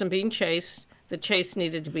person being chased, the chase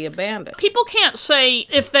needed to be abandoned. People can't say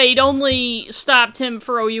if they'd only stopped him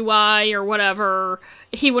for OUI or whatever,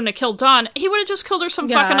 he wouldn't have killed Dawn. He would have just killed her some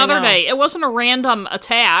fucking other day. It wasn't a random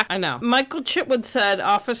attack. I know. Michael Chitwood said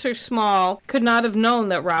Officer Small could not have known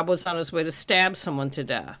that Rob was on his way to stab someone to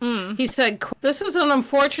death. He said, "This is an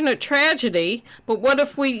unfortunate tragedy, but what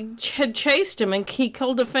if we had chased him and he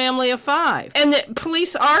killed a family of 5? And the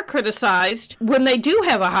police are criticized when they do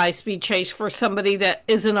have a high-speed chase for somebody that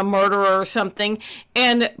isn't a murderer or something,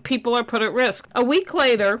 and people are put at risk. A week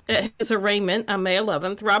later, at his arraignment on May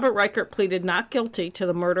 11th, Robert Reichert pleaded not guilty to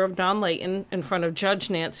the murder of Dawn Leighton in front of Judge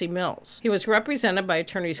Nancy Mills. He was represented by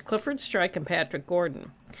attorneys Clifford Strike and Patrick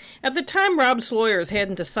Gordon. At the time, Rob's lawyers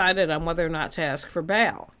hadn't decided on whether or not to ask for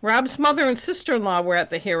bail. Rob's mother and sister-in-law were at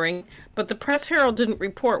the hearing, but the Press-Herald didn't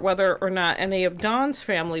report whether or not any of Dawn's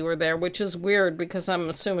family were there, which is weird because I'm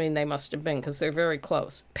assuming they must have been because they're very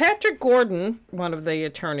close. Patrick Gordon, one of the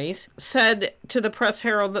attorneys, said to the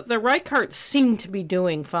Press-Herald that the Reicharts seemed to be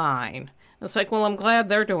doing fine. It's like, well, I'm glad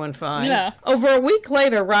they're doing fine. Yeah. Over a week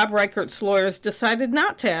later, Rob Reichert's lawyers decided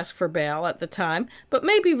not to ask for bail at the time, but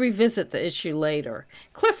maybe revisit the issue later.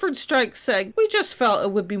 Clifford Strike said, "We just felt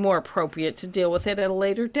it would be more appropriate to deal with it at a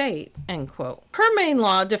later date," end quote. Per Maine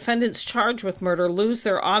law, defendants charged with murder lose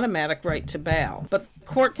their automatic right to bail, but the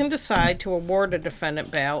court can decide to award a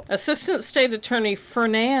defendant bail. Assistant State Attorney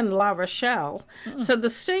Fernand La Rochelle said the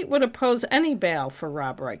state would oppose any bail for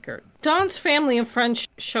Rob Reichert. Dawn's family and friends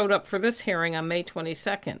showed up for this hearing on May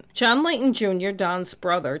 22nd. John Leighton Jr., Dawn's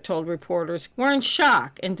brother, told reporters, "We're in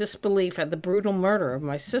shock and disbelief at the brutal murder of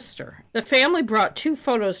my sister." The family brought 2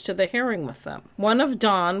 photos to the hearing with them, one of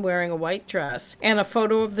Dawn wearing a white dress and a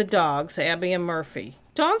photo of the dogs, Abby and Murphy.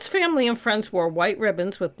 Dawn's family and friends wore white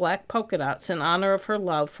ribbons with black polka dots in honor of her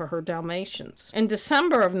love for her Dalmatians. In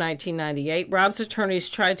December of 1998, Rob's attorneys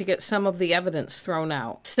tried to get some of the evidence thrown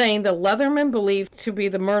out, saying the Leatherman believed to be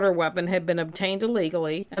the murder weapon had been obtained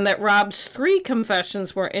illegally, and that Rob's 3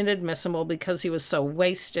 confessions were inadmissible because he was so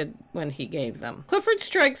wasted when he gave them. Clifford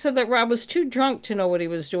Strike said that Rob was too drunk to know what he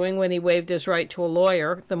was doing when he waived his right to a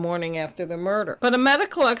lawyer the morning after the murder. But a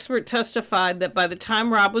medical expert testified that by the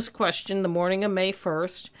time Rob was questioned the morning of May 1st,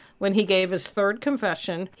 when he gave his 3rd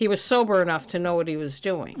confession, he was sober enough to know what he was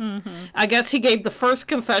doing. I guess he gave the first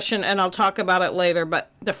confession, and I'll talk about it later,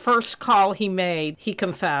 but the first call he made, he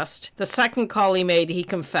confessed. The second call he made, he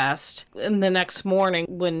confessed. And the next morning,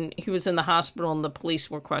 when he was in the hospital and the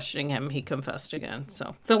police were questioning him, he confessed again.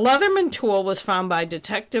 So the Leatherman tool was found by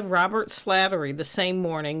Detective Robert Slattery the same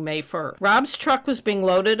morning, May 1st. Rob's truck was being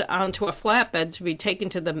loaded onto a flatbed to be taken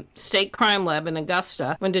to the state crime lab in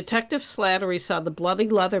Augusta when Detective Slattery saw the bloody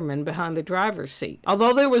Leatherman behind the driver's seat.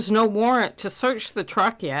 Although there was no warrant to search the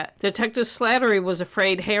truck yet, Detective Slattery was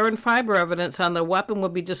afraid hair and fiber evidence on the weapon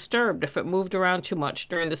would be disturbed if it moved around too much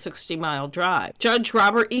during the 60-mile drive. Judge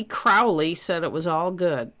Robert E. Crowley said it was all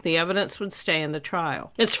good. The evidence would stay in the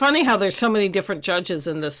trial. It's funny how there's so many different judges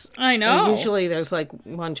in this. I know. And usually there's like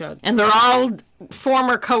one judge. And they're all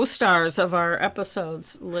former co-stars of our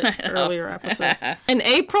episodes, earlier episodes. In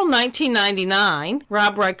April 1999,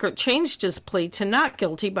 Rob Reichert changed his plea to not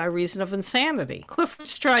guilty by reason of insanity. Clifford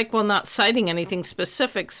Strike, while not citing anything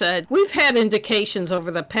specific, said, "We've had indications over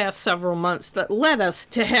the past several months that led us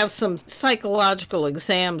to have some psychological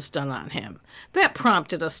exams done on him. That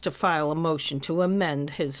prompted us to file a motion to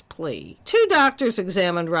amend his plea." 2 doctors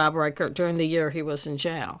examined Rob Reichert during the year he was in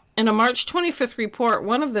jail. In a March 25th report,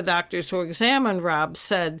 one of the doctors who examined Rob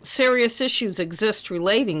said serious issues exist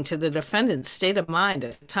relating to the defendant's state of mind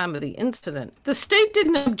at the time of the incident. The state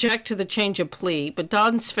didn't object to the change of plea, but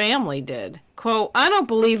Dawn's family did. Quote, "I don't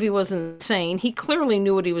believe he was insane. He clearly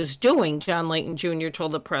knew what he was doing," John Leighton Jr.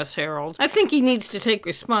 told the Press-Herald. "I think he needs to take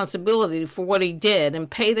responsibility for what he did and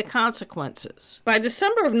pay the consequences." By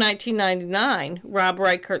December of 1999, Rob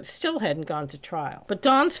Reichert still hadn't gone to trial. But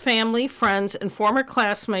Dawn's family, friends, and former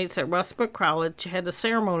classmates at Westbrook College had a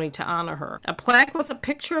ceremony to honor her. A plaque with a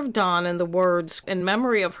picture of Dawn and the words, "In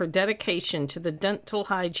memory of her dedication to the dental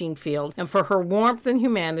hygiene field and for her warmth and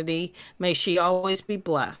humanity, may she always be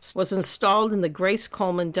blessed," was installed in the Grace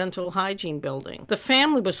Coleman Dental Hygiene Building. The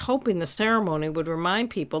family was hoping the ceremony would remind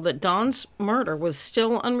people that Dawn's murder was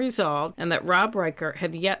still unresolved and that Rob Reichert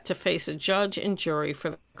had yet to face a judge and jury for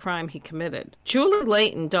the crime he committed. Julie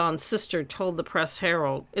Leighton, Dawn's sister, told the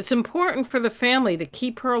Press-Herald, "It's important for the family to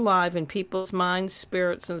keep her alive in people's minds,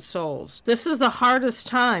 spirits, and souls. This is the hardest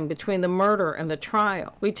time between the murder and the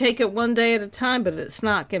trial. We take it one day at a time, but it's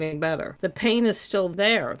not getting better. The pain is still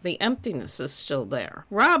there. The emptiness is still there."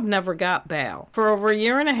 Rob never got bail. For over a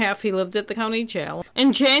year and a half, he lived at the county jail.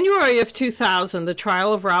 In January of 2000, the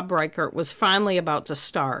trial of Rob Reichert was finally about to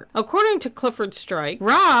start. According to Clifford Strike,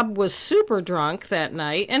 Rob was super drunk that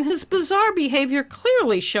night, and his bizarre behavior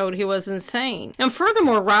clearly showed he was insane. And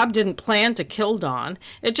furthermore, Rob didn't plan to kill Dawn.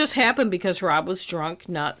 It just happened because Rob was drunk,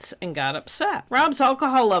 nuts, and got upset. Rob's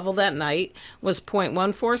alcohol level that night was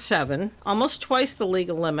 0.147, almost twice the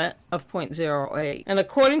legal limit of 0.08. And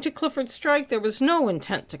according to Clifford Strike, there was no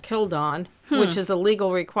intent to kill Dawn, which is a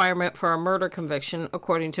legal requirement for a murder conviction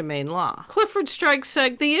according to Maine law. Clifford Strike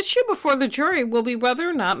said the issue before the jury will be whether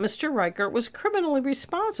or not Mr. Reichert was criminally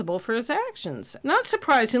responsible for his actions. Not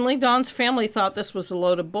surprisingly, Dawn's family thought this was a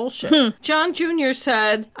load of bullshit. John Jr.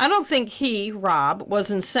 said, "I don't think he, Rob,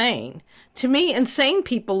 was insane. To me, insane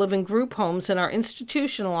people live in group homes and are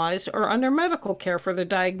institutionalized or under medical care for their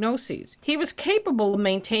diagnoses. He was capable of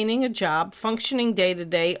maintaining a job, functioning day to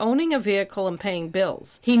day, owning a vehicle, and paying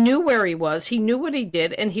bills. He knew where he was, he knew what he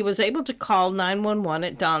did, and he was able to call 911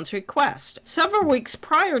 at Dawn's request." Several weeks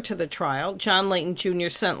prior to the trial, John Leighton Jr.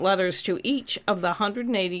 sent letters to each of the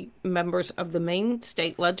 180 members of the Maine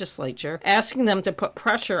state legislature asking them to put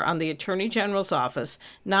pressure on the Attorney General's office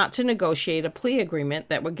not to negotiate a plea agreement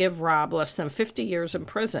that would give Rob less than 50 years in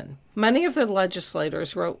prison. Many of the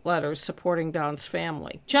legislators wrote letters supporting Dawn's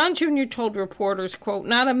family. John Jr. told reporters, quote,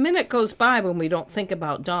 "Not a minute goes by when we don't think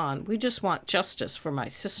about Dawn. We just want justice for my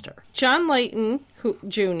sister." John Leighton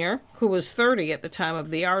Jr., who was 30 at the time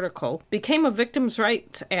of the article, became a victims'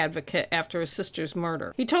 rights advocate after his sister's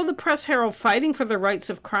murder. He told the Press-Herald fighting for the rights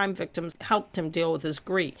of crime victims helped him deal with his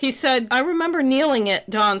grief. He said, "I remember kneeling at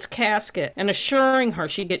Dawn's casket and assuring her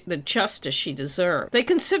she'd get the justice she deserved. They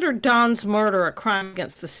considered Dawn's murder a crime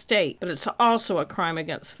against the state, but it's also a crime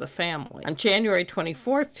against the family." On January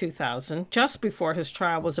 24th, 2000, just before his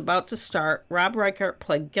trial was about to start, Rob Reichert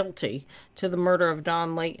pled guilty to the murder of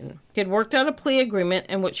Dawn Leighton. He had worked out a plea agreement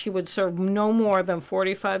in which he would serve no more than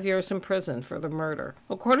 45 years in prison for the murder.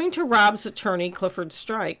 According to Rob's attorney, Clifford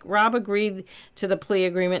Strike, Rob agreed to the plea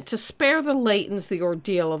agreement to spare the Leightons the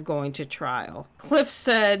ordeal of going to trial. Cliff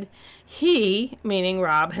said, "He," meaning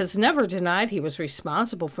Rob, "has never denied he was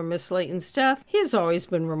responsible for Miss Leighton's death. He has always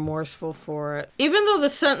been remorseful for it." Even though the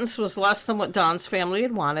sentence was less than what Dawn's family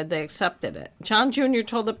had wanted, they accepted it. John Jr.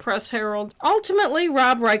 told the Press-Herald, "Ultimately,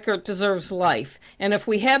 Rob Reichert deserves life, and if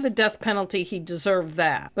we had the death penalty, he deserved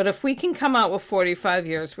that. But if we can come out with 45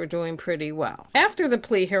 years, we're doing pretty well." After the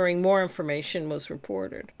plea hearing, more information was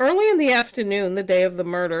reported. Early in the afternoon, the day of the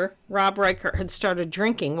murder, Rob Reichert had started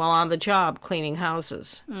drinking while on the job cleaning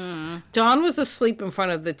houses. Dawn was asleep in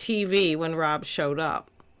front of the TV when Rob showed up.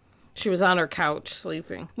 She was on her couch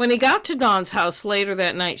sleeping. When he got to Dawn's house later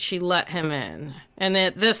that night, she let him in. And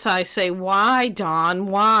at this I say, why, Dawn?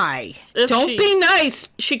 Why? Don't be nice.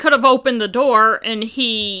 She could have opened the door and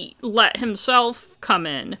he let himself come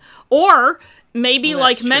in. Or maybe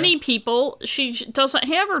like many people, she doesn't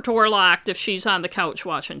have her door locked if she's on the couch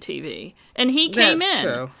watching TV. And he came in.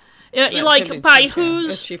 True. Like, by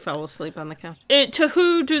whose... She fell asleep on the couch. To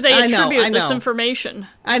who do they attribute this information?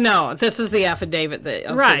 I know. This is the affidavit.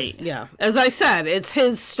 Yeah. As I said, it's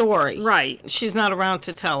his story. Right. She's not around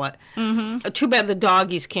to tell it. Mm-hmm. Too bad the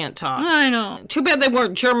doggies can't talk. I know. Too bad they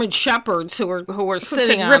weren't German shepherds who were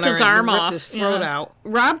sitting on her his arm and off. Ripped his throat out.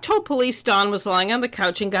 Rob told police Dawn was lying on the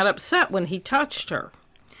couch and got upset when he touched her.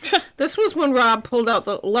 This was when Rob pulled out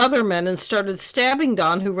the Leatherman and started stabbing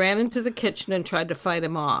Dawn, who ran into the kitchen and tried to fight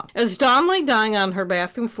him off. As Dawn lay dying on her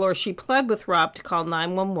bathroom floor, she pled with Rob to call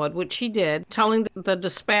 911, which he did, telling the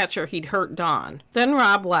dispatcher he'd hurt Dawn. Then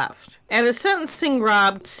Rob left. At his sentencing,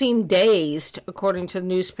 Rob seemed dazed, according to the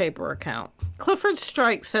newspaper account. Clifford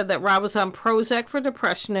Strike said that Rob was on Prozac for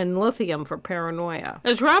depression and lithium for paranoia.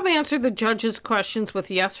 As Rob answered the judge's questions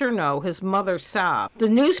with yes or no, his mother sobbed. The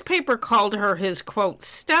newspaper called her his, quote,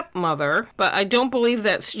 stepmother, but I don't believe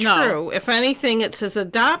that's true. No. If anything, it's his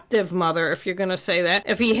adoptive mother, if you're going to say that.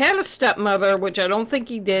 If he had a stepmother, which I don't think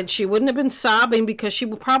he did, she wouldn't have been sobbing because she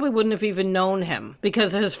probably wouldn't have even known him.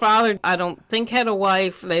 Because his father, I don't think, had a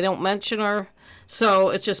wife. They don't mention her. So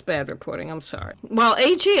it's just bad reporting. I'm sorry. Well,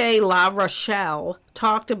 AGA La Rochelle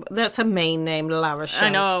talked about, that's a Maine name, La Rochelle. I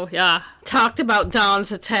know, yeah. Talked about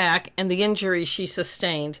Dawn's attack and the injuries she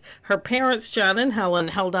sustained. Her parents, John and Helen,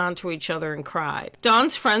 held on to each other and cried.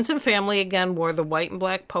 Dawn's friends and family again wore the white and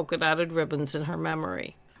black polka-dotted ribbons in her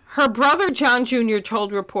memory. Her brother, John Jr.,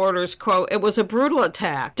 told reporters, quote, "It was a brutal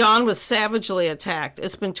attack. Dawn was savagely attacked.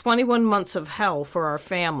 It's been 21 months of hell for our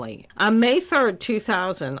family." On May 3rd,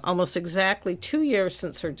 2000, almost exactly 2 years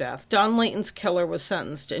since her death, Dawn Leighton's killer was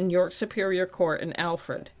sentenced in York Superior Court in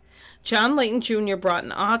Alfred. John Leighton Jr. brought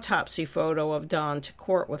an autopsy photo of Dawn to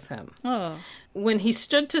court with him. Oh. When he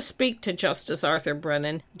stood to speak to Justice Arthur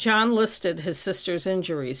Brennan, John listed his sister's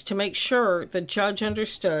injuries to make sure the judge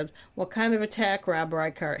understood what kind of attack Rob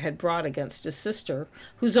Reichert had brought against his sister,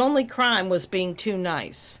 whose only crime was being too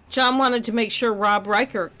nice. John wanted to make sure Rob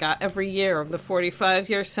Reichert got every year of the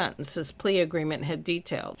 45-year sentence his plea agreement had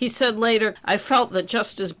detailed. He said later, "I felt that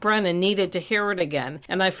Justice Brennan needed to hear it again,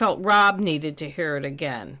 and I felt Rob needed to hear it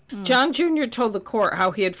again." John Jr. told the court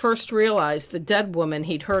how he had first realized the dead woman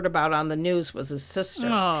he'd heard about on the news was his sister,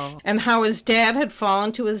 and how his dad had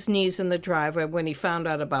fallen to his knees in the driveway when he found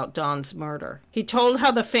out about Dawn's murder. He told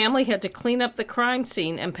how the family had to clean up the crime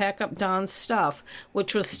scene and pack up Dawn's stuff,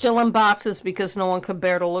 which was still in boxes because no one could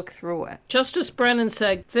bear to look through it. Justice Brennan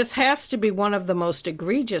said, "This has to be one of the most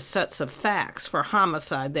egregious sets of facts for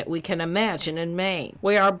homicide that we can imagine in Maine.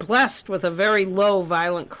 We are blessed with a very low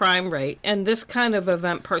violent crime rate, and this kind of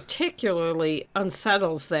event particularly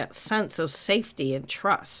unsettles that sense of safety and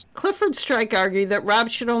trust." Clifford Strike argued that Rob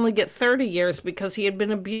should only get 30 years because he had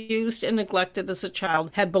been abused and neglected as a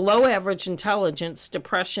child, had below average intelligence,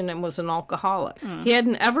 depression, and was an alcoholic. He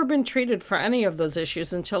hadn't ever been treated for any of those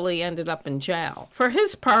issues until he ended up in jail. For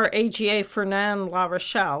his part, AGA Fernand La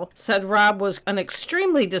Rochelle said Rob was an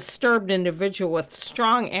extremely disturbed individual with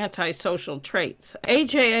strong antisocial traits.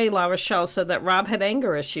 AGA La Rochelle said that Rob had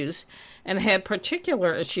anger issues and had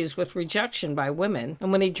particular issues with rejection by women,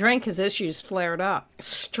 and when he drank, his issues flared up.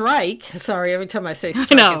 Strike, sorry, every time I say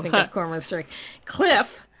Strike, I think of Cormoran Strike.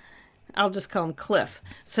 Cliff, I'll just call him Cliff,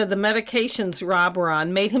 said the medications Rob were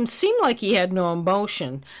on made him seem like he had no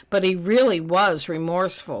emotion, but he really was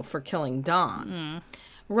remorseful for killing Dawn.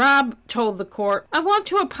 Rob told the court, "I want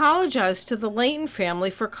to apologize to the Leighton family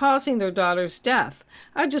for causing their daughter's death.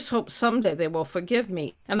 I just hope someday they will forgive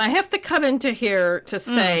me." And I have to cut into here to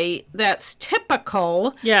say that's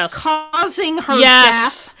typical. Yes. Causing her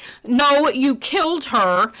death. No, you killed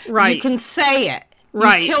her. Right. You can say it.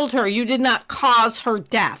 Right. You killed her. You did not cause her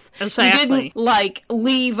death. Exactly. You didn't,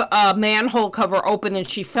 leave a manhole cover open and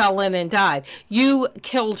she fell in and died. You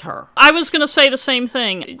killed her. I was going to say the same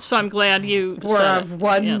thing, so I'm glad you We're said of it.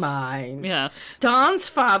 one mind. Yes. Dawn's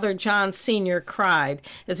father, John Sr., cried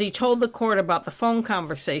as he told the court about the phone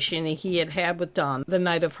conversation he had had with Dawn the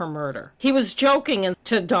night of her murder. He was joking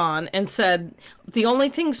to Dawn and said, "The only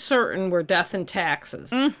things certain were death and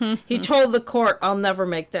taxes." He told the court, "I'll never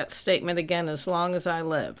make that statement again as long as I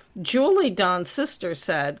live." Julie, Dawn's sister,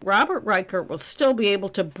 said, "Robert Reichert will still be able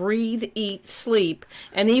to breathe, eat, sleep,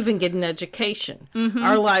 and even get an education.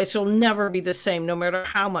 Our lives will never be the same no matter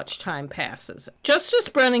how much time passes." Justice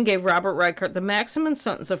Brennan gave Robert Reichert the maximum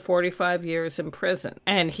sentence of 45 years in prison.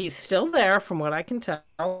 And he's still there, from what I can tell,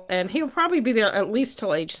 and he'll probably be there at least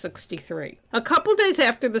till age 63. A couple days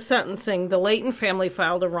after the sentencing, the Leighton family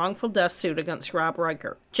filed a wrongful death suit against Rob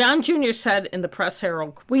Reichert. John Jr. said in the Press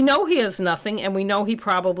Herald, "We know he has nothing, and we know he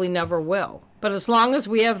probably never will. But as long as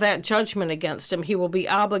we have that judgment against him, he will be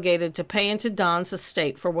obligated to pay into Dawn's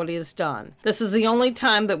estate for what he has done. This is the only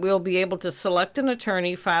time that we will be able to select an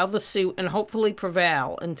attorney, file the suit, and hopefully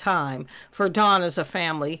prevail in time for Dawn as a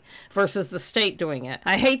family versus the state doing it.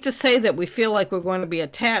 I hate to say that we feel like we're going to be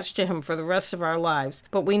attached to him for the rest of our lives,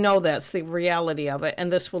 but we know that's the reality of it,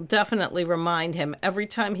 and this will definitely remind him every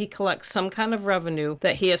time he collects some kind of revenue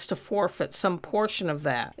that he has to forfeit some portion of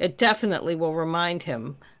that. It definitely will remind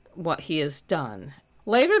him what he has done."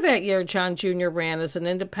 Later that year, John Jr. ran as an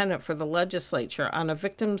independent for the legislature on a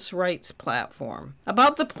victims' rights platform.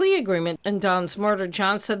 About the plea agreement in Dawn's murder,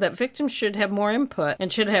 John said that victims should have more input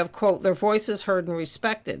and should have, quote, "their voices heard and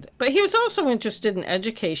respected." But he was also interested in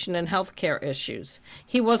education and health care issues.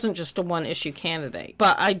 He wasn't just a one-issue candidate.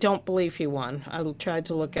 But I don't believe he won. I tried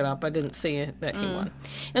to look it up. I didn't see that he won.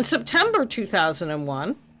 In September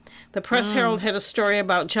 2001, the Press Herald had a story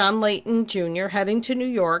about John Leighton Jr. heading to New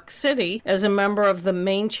York City as a member of the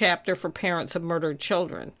Maine chapter for parents of murdered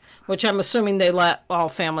children, which I'm assuming they let all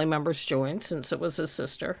family members join since it was his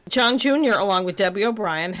sister. John Jr., along with Debbie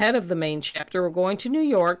O'Brien, head of the Maine chapter, were going to New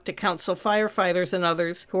York to counsel firefighters and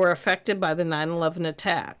others who were affected by the 9/11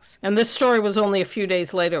 attacks. And this story was only a few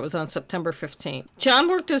days later. It was on September 15th. John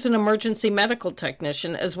worked as an emergency medical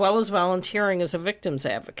technician as well as volunteering as a victims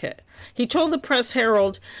advocate. He told the Press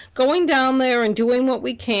Herald, "Going down there and doing what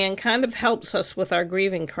we can kind of helps us with our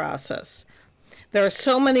grieving process. There are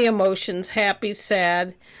so many emotions, happy,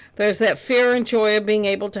 sad. There's that fear and joy of being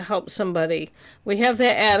able to help somebody. We have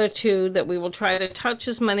that attitude that we will try to touch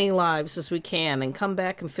as many lives as we can and come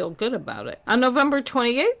back and feel good about it. On November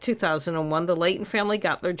 28, 2001, the Leighton family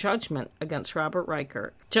got their judgment against Robert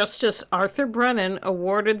Reichert. Justice Arthur Brennan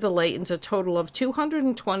awarded the Leightons a total of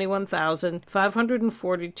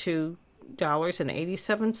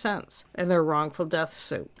 $221,542.87 in their wrongful death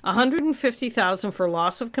suit. $150,000 for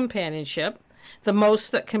loss of companionship, the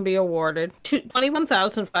most that can be awarded,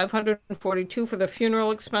 $21,542 for the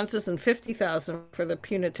funeral expenses, and $50,000 for the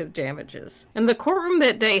punitive damages. In the courtroom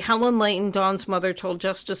that day, Helen Leighton, Dawn's mother, told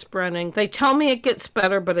Justice Brennan, "They tell me it gets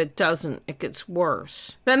better, but it doesn't. It gets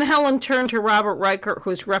worse." Then Helen turned to Robert Reichert, who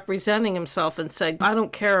was representing himself, and said, "I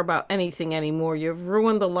don't care about anything anymore. You've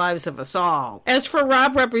ruined the lives of us all." As for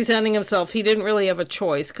Rob representing himself, he didn't really have a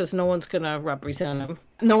choice because no one's going to represent him.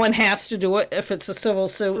 No one has to do it if it's a civil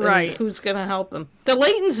suit. Right. And who's going to help them? The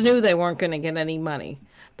Leightons knew they weren't going to get any money.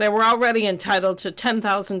 They were already entitled to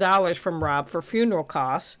 $10,000 from Rob for funeral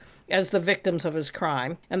costs as the victims of his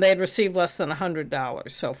crime, and they had received less than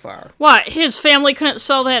 $100 so far. What, his family couldn't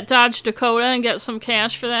sell that Dodge Dakota and get some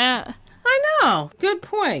cash for that? I know. Good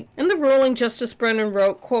point. In the ruling, Justice Brennan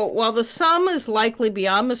wrote, quote, "While the sum is likely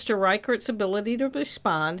beyond Mr. Reichert's ability to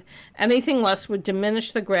respond, anything less would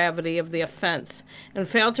diminish the gravity of the offense and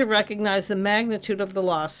fail to recognize the magnitude of the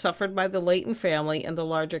loss suffered by the Leighton family and the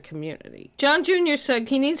larger community." John Jr. said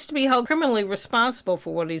he needs to be held criminally responsible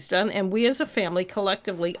for what he's done, and we as a family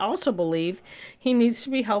collectively also believe he needs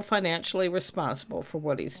to be held financially responsible for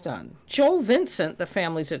what he's done. Joel Vincent, the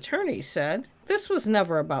family's attorney, said, "This was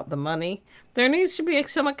never about the money. There needs to be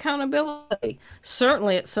some accountability.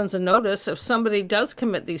 Certainly it sends a notice if somebody does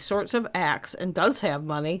commit these sorts of acts and does have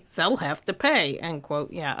money, they'll have to pay," end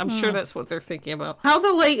quote. Yeah, I'm sure that's what they're thinking about. How the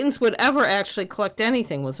Leightons would ever actually collect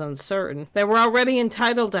anything was uncertain. They were already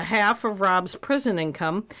entitled to half of Rob's prison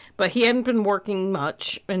income, but he hadn't been working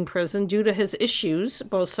much in prison due to his issues,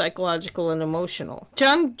 both psychological and emotional.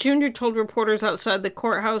 John Jr. told reporters outside the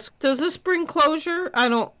courthouse, "Does this bring closure? I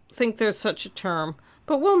don't think there's such a term,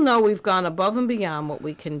 but we'll know we've gone above and beyond what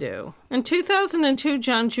we can do." In 2002,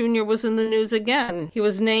 John Jr. was in the news again. He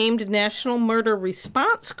was named National Murder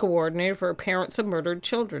Response Coordinator for Parents of Murdered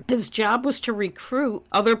Children. His job was to recruit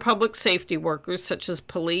other public safety workers, such as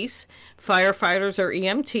police, firefighters, or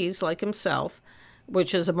EMTs like himself,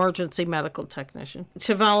 which is emergency medical technician,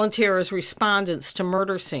 to volunteer as respondents to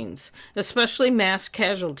murder scenes, especially mass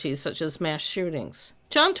casualties such as mass shootings.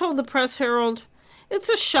 John told the Press-Herald, "It's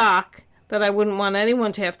a shock that I wouldn't want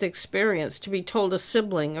anyone to have to experience, to be told a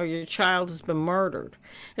sibling or your child has been murdered.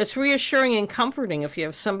 It's reassuring and comforting if you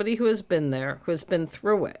have somebody who has been there, who has been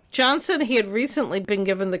through it." John said he had recently been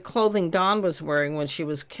given the clothing Dawn was wearing when she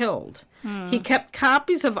was killed. He kept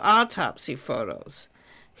copies of autopsy photos.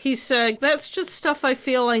 He said, "That's just stuff I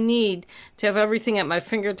feel I need to have everything at my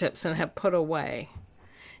fingertips and have put away."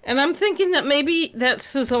 And I'm thinking that maybe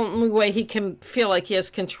that's his only way he can feel like he has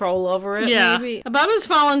control over it. Yeah. Maybe. About his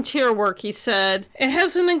volunteer work, he said, "It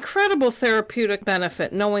has an incredible therapeutic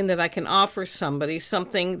benefit knowing that I can offer somebody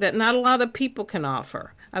something that not a lot of people can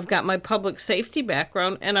offer. I've got my public safety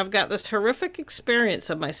background, and I've got this horrific experience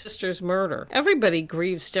of my sister's murder. Everybody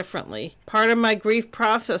grieves differently. Part of my grief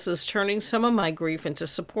process is turning some of my grief into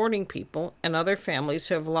supporting people and other families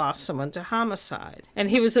who have lost someone to homicide." And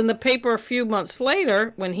he was in the paper a few months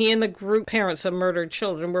later when he and the group Parents of Murdered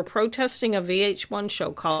Children were protesting a VH1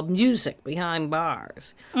 show called Music Behind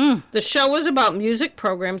Bars. The show was about music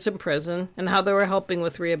programs in prison and how they were helping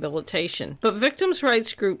with rehabilitation. But victims'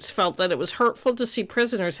 rights groups felt that it was hurtful to see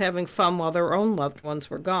prisoners having fun while their own loved ones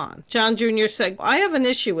were gone. John Jr. said, "I have an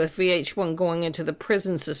issue with VH1 going into the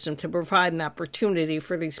prison system to provide an opportunity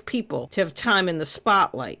for these people to have time in the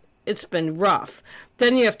spotlight. It's been rough.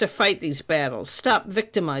 Then you have to fight these battles. Stop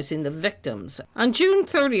victimizing the victims." On June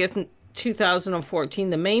 30th, 2014,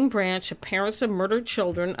 the Maine branch of Parents of Murdered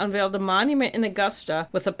Children unveiled a monument in Augusta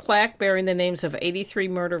with a plaque bearing the names of 83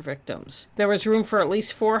 murder victims. There was room for at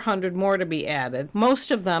least 400 more to be added,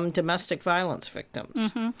 most of them domestic violence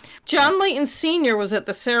victims. John Leighton Sr. was at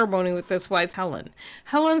the ceremony with his wife, Helen.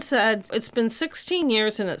 Helen said, "It's been 16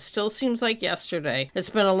 years and it still seems like yesterday. It's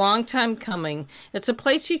been a long time coming. It's a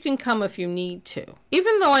place you can come if you need to."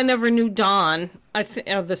 Even though I never knew Dawn,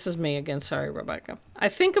 this is me again, sorry, Rebecca. I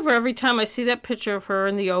think of her every time I see that picture of her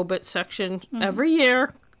in the obit section every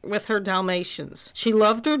year with her Dalmatians. She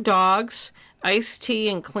loved her dogs, iced tea,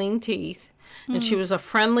 and clean teeth, and she was a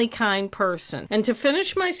friendly, kind person. And to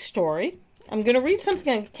finish my story, I'm going to read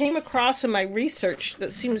something I came across in my research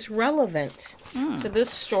that seems relevant to this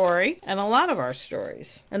story and a lot of our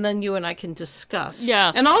stories. And then you and I can discuss.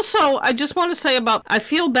 Yes. And also, I just want to say I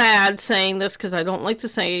feel bad saying this because I don't like to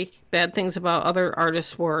say bad things about other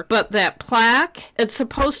artists' work, but that plaque, it's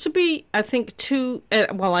supposed to be, I think,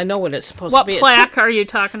 I know what it's supposed to be. What plaque are you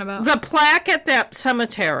talking about? The plaque at that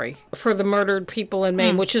cemetery for the murdered people in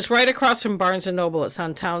Maine, which is right across from Barnes & Noble. It's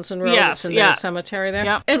on Townsend Road. Yes, it's in the cemetery there.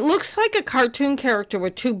 Yep. It looks like a cartoon character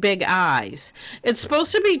with two big eyes. It's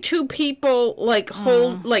supposed to be two people,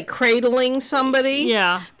 cradling somebody.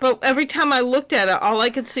 Yeah. But every time I looked at it, all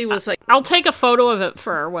I could see was I'll take a photo of it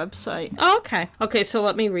for our website. Oh, okay. Okay, so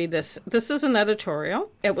let me read this. This is an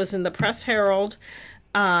editorial. It was in the Press Herald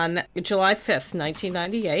on July 5th,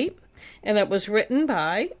 1998. And it was written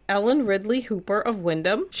by Ellen Ridley Hooper of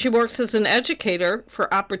Wyndham. She works as an educator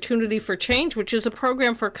for Opportunity for Change, which is a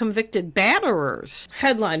program for convicted batterers.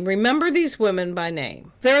 Headline, Remember These Women by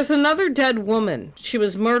Name. There is another dead woman. She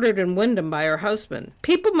was murdered in Wyndham by her husband.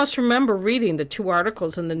 People must remember reading the two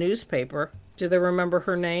articles in the newspaper. Do they remember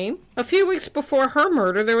her name? A few weeks before her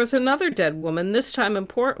murder, there was another dead woman, this time in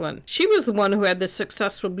Portland. She was the one who had the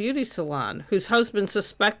successful beauty salon, whose husband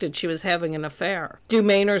suspected she was having an affair. Do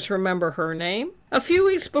Mainers remember her name? A few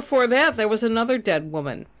weeks before that, there was another dead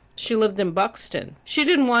woman. She lived in Buxton. She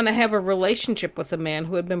didn't want to have a relationship with a man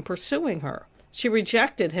who had been pursuing her. She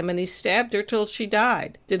rejected him and he stabbed her till she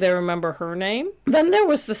died. Did they remember her name? Then there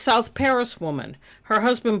was the South Paris woman. Her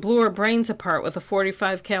husband blew her brains apart with a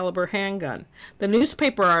 .45 caliber handgun. The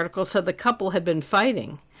newspaper article said the couple had been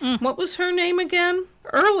fighting. What was her name again?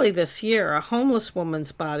 Early this year, a homeless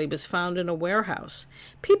woman's body was found in a warehouse.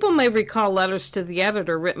 People may recall letters to the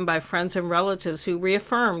editor written by friends and relatives who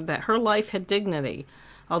reaffirmed that her life had dignity,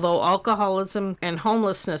 although alcoholism and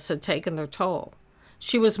homelessness had taken their toll.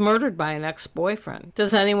 She was murdered by an ex-boyfriend.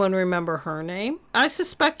 Does anyone remember her name? I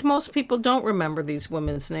suspect most people don't remember these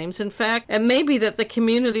women's names. In fact, it may be that the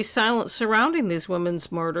community's silence surrounding these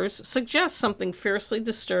women's murders suggests something fiercely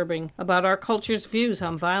disturbing about our culture's views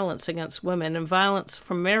on violence against women and violence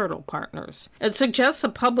from marital partners. It suggests a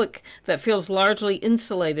public that feels largely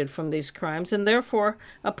insulated from these crimes, and therefore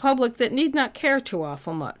a public that need not care too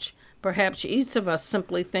awful much. Perhaps each of us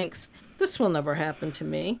simply thinks, this will never happen to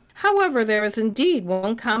me. However, there is indeed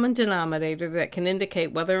one common denominator that can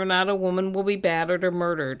indicate whether or not a woman will be battered or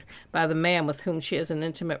murdered by the man with whom she has an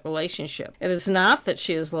intimate relationship. It is not that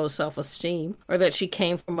she has low self-esteem or that she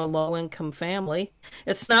came from a low-income family.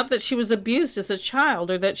 It's not that she was abused as a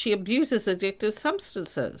child or that she abuses addictive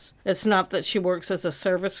substances. It's not that she works as a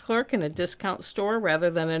service clerk in a discount store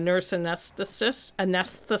rather than a nurse anesthetist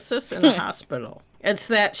in a hospital. It's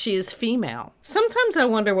that she is female. Sometimes I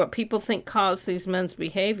wonder what people think caused these men's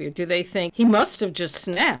behavior. Do they think he must have just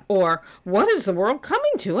snapped? Or what is the world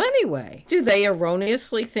coming to anyway? Do they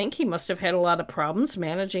erroneously think he must have had a lot of problems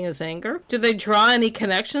managing his anger? Do they draw any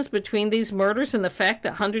connections between these murders and the fact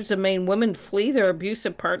that hundreds of Maine women flee their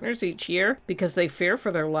abusive partners each year because they fear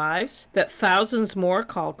for their lives? That thousands more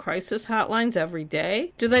call crisis hotlines every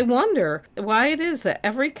day? Do they wonder why it is that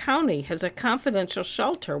every county has a confidential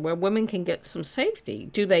shelter where women can get some safety?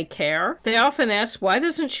 Do they care? They often ask, why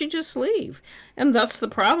doesn't she just leave? And thus the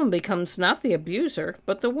problem becomes not the abuser,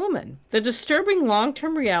 but the woman. The disturbing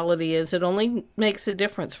long-term reality is it only makes a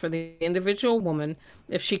difference for the individual woman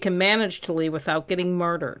if she can manage to leave without getting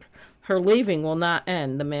murdered. Her leaving will not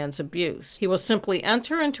end the man's abuse. He will simply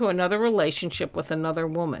enter into another relationship with another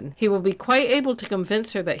woman. He will be quite able to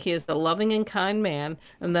convince her that he is a loving and kind man,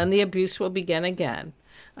 and then the abuse will begin again.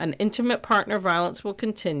 An intimate partner violence will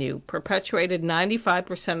continue, perpetuated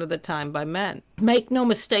 95% of the time by men. Make no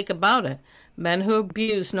mistake about it. Men who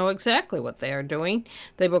abuse know exactly what they are doing.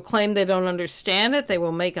 They will claim they don't understand it. They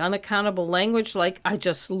will make unaccountable language like, I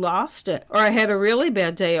just lost it, or I had a really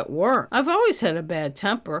bad day at work. I've always had a bad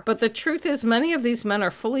temper. But the truth is many of these men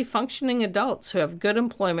are fully functioning adults who have good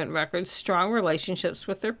employment records, strong relationships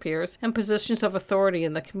with their peers, and positions of authority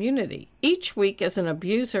in the community. Each week as an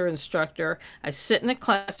abuser instructor, I sit in a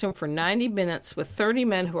classroom for 90 minutes with 30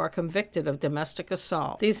 men who are convicted of domestic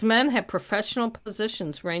assault. These men have professional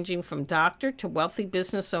positions ranging from doctor to wealthy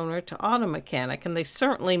business owner to auto mechanic, and they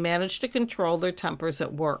certainly manage to control their tempers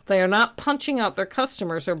at work. They are not punching out their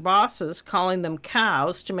customers or bosses, calling them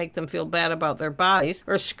cows to make them feel bad about their bodies,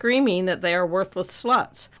 or screaming that they are worthless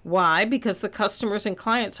sluts. Why? Because the customers and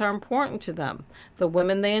clients are important to them. The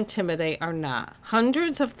women they intimidate are not.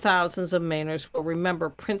 Hundreds of thousands of Mainers will remember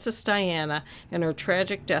Princess Diana and her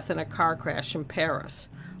tragic death in a car crash in Paris.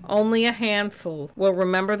 Only a handful will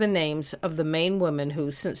remember the names of the Maine women who,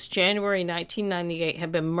 since January 1998,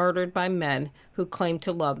 have been murdered by men who claim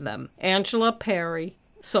to love them. Angela Perry,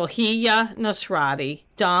 Sohia Nasrati,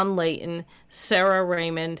 Dawn Leighton, Sarah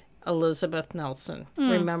Raymond, Elizabeth Nelson.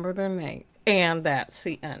 Remember their name. And that's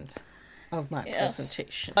the end of my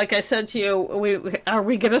presentation. Like I said to you, are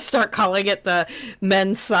we going to start calling it the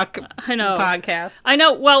Men Suck podcast? I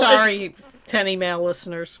know. Well, sorry, 10 email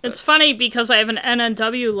listeners. But. It's funny because I have an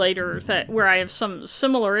NNW later where I have some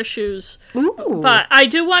similar issues. Ooh. But I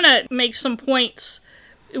do want to make some points.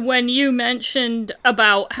 When you mentioned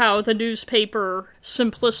about how the newspaper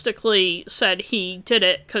simplistically said he did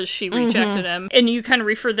it because she rejected him, and you kind of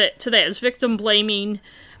refer to that as victim blaming,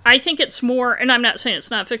 I think it's more, and I'm not saying it's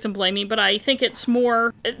not victim blaming, but I think it's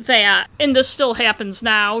more that, and this still happens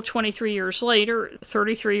now, 23 years later,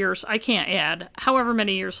 33 years, I can't add, however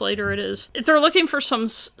many years later it is, they're looking for some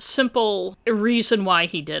simple reason why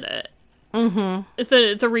he did it.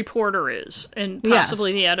 The reporter is, and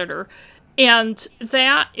possibly the editor. And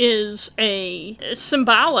that is a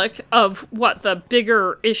symbolic of what the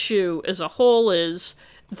bigger issue as a whole is,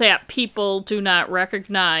 that people do not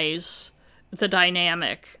recognize the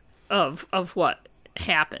dynamic of what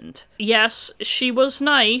happened. Yes, she was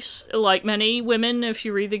nice, like many women, if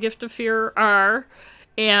you read The Gift of Fear, are,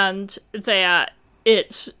 and that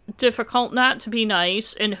it's difficult not to be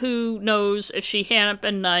nice, and who knows if she hadn't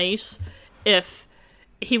been nice, if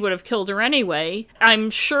he would have killed her anyway.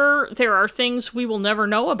 I'm sure there are things we will never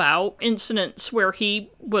know about, incidents where he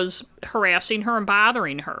was harassing her and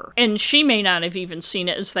bothering her. And she may not have even seen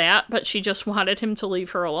it as that, but she just wanted him to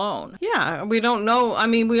leave her alone. Yeah, we don't know. I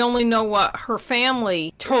mean, we only know what her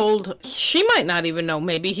family told. She might not even know.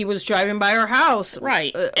 Maybe he was driving by her house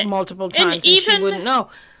multiple times and she wouldn't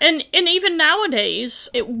know. And even nowadays,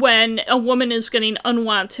 when a woman is getting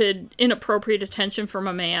unwanted, inappropriate attention from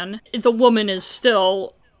a man, the woman is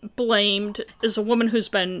still blamed. As a woman who's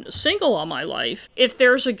been single all my life, if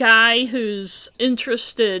there's a guy who's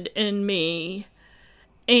interested in me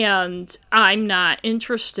and I'm not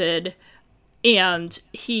interested and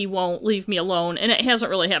he won't leave me alone, and it hasn't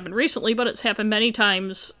really happened recently, but it's happened many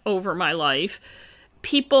times over my life,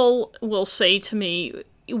 people will say to me,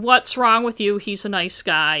 "What's wrong with you? He's a nice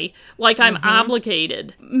guy." Like I'm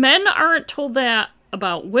obligated. Men aren't told that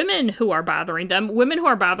about women who are bothering them. Women who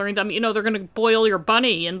are bothering them, they're going to boil your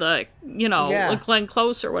bunny in the, like Glenn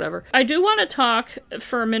Close or whatever. I do want to talk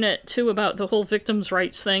for a minute, too, about the whole victims'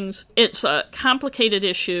 rights things. It's a complicated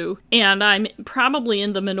issue, and I'm probably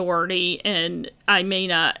in the minority, and I may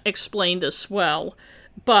not explain this well.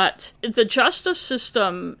 But the justice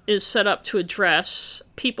system is set up to address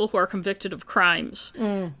people who are convicted of crimes.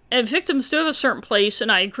 And victims do have a certain place,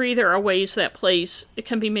 and I agree there are ways that place it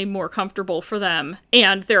can be made more comfortable for them,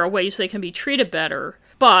 and there are ways they can be treated better.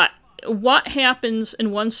 But what happens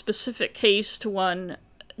in one specific case to one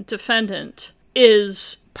defendant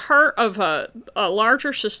is part of a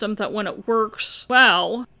larger system that, when it works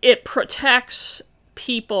well, it protects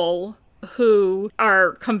people who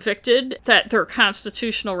are convicted, that their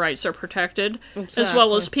constitutional rights are protected, as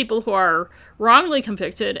well as people who are wrongly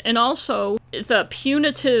convicted, and also the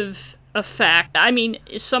punitive effect. I mean,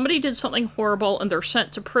 if somebody did something horrible and they're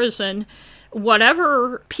sent to prison,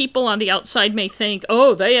 whatever people on the outside may think,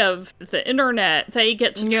 oh, they have the internet, they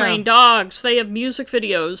get to train dogs, they have music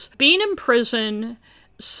videos. Being in prison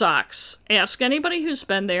sucks. Ask anybody who's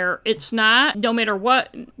been there. It's not, no matter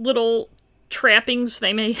what little trappings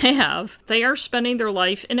they may have, they are spending their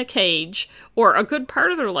life in a cage, or a good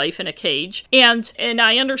part of their life in a cage, and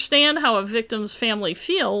I understand how a victim's family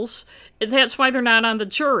feels. That's why they're not on the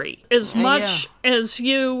jury. As much as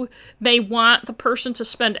you may want the person to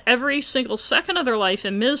spend every single second of their life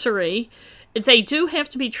in misery, they do have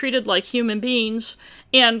to be treated like human beings,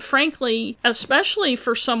 and frankly, especially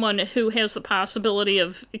for someone who has the possibility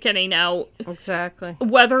of getting out,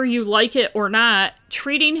 whether you like it or not,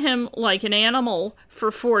 treating him like an animal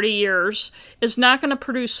for 40 years is not going to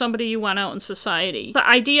produce somebody you want out in society. The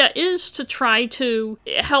idea is to try to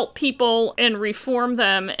help people and reform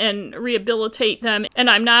them and rehabilitate them, and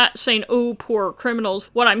I'm not saying, oh, poor criminals.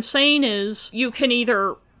 What I'm saying is you can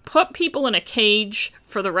either put people in a cage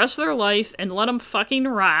for the rest of their life and let them fucking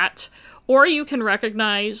rot, or you can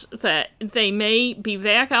recognize that they may be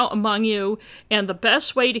back out among you, and the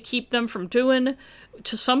best way to keep them from doing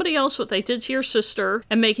to somebody else what they did to your sister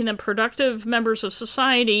and making them productive members of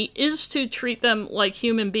society is to treat them like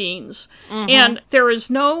human beings. And there is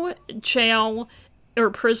no jail or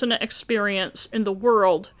prison experience in the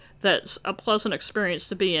world that's a pleasant experience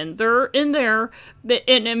to be in. They're in there,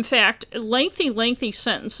 and in fact, lengthy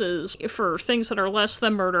sentences for things that are less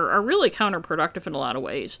than murder are really counterproductive in a lot of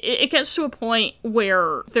ways. It gets to a point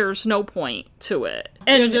where there's no point to it.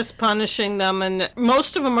 And you're just punishing them, and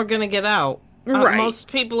most of them are going to get out. Right.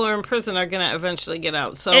 Most people who are in prison are going to eventually get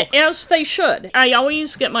out. So as they should. I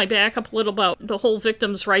always get my back up a little about the whole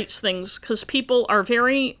victims' rights things because people are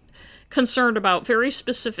very concerned about very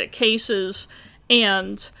specific cases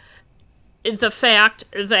and the fact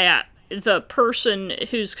that the person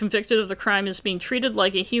who's convicted of the crime is being treated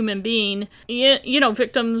like a human being. You know,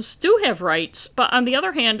 victims do have rights, but on the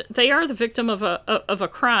other hand, they are the victim of a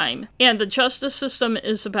crime. And the justice system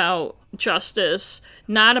is about justice,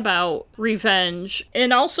 not about revenge.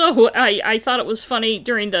 And also, I thought it was funny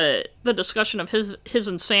during the discussion of his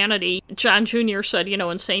insanity. John Jr. said, you know,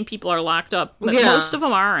 insane people are locked up, but most of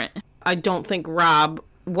them aren't. I don't think Rob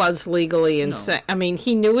was legally insane. No. I mean,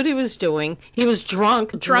 he knew what he was doing. He was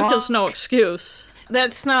drunk. Drunk is no excuse.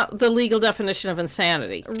 That's not the legal definition of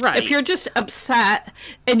insanity. Right. If you're just upset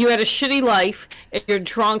and you had a shitty life and you're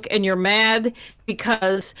drunk and you're mad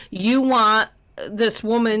because you want this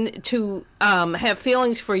woman to have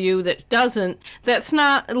feelings for you that doesn't, that's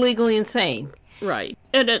not legally insane. Right.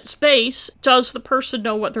 At its base, does the person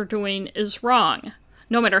know what they're doing is wrong?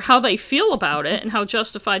 No matter how they feel about it and how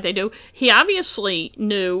justified they do. He obviously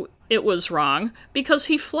knew it was wrong because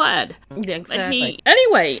he fled. Exactly.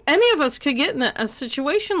 Anyway. Any of us could get in a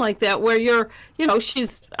situation like that where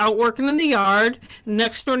she's out working in the yard,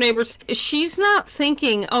 next door neighbors. She's not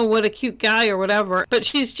thinking, oh, what a cute guy or whatever, but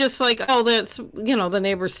she's just like, oh, that's, the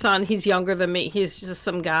neighbor's son. He's younger than me. He's just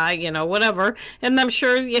some guy, whatever. And I'm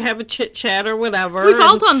sure you have a chit chat or whatever. We've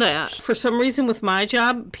all done that. For some reason with my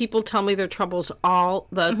job, people tell me their troubles all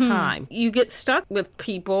the time. You get stuck with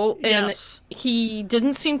people, and he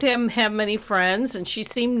didn't seem to have many friends, and she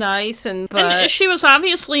seemed nice, and she was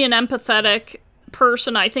obviously an empathetic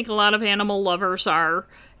person. I think a lot of animal lovers are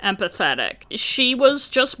empathetic. She was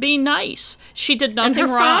just being nice. She did nothing wrong.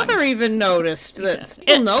 And her father even noticed that.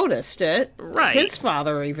 Noticed it. Right. His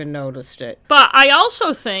father even noticed it. But I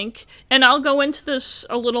also think, and I'll go into this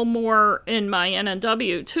a little more in my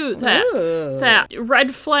NNW too, that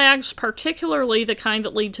red flags, particularly the kind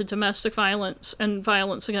that lead to domestic violence and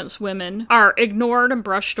violence against women, are ignored and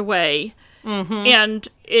brushed away. Mm-hmm. And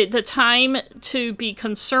the time to be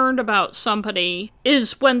concerned about somebody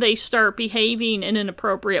is when they start behaving in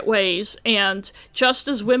inappropriate ways. And just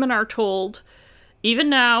as women are told, even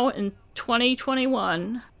now in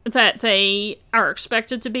 2021, that they are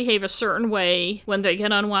expected to behave a certain way when they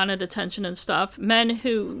get unwanted attention and stuff, men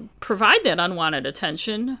who provide that unwanted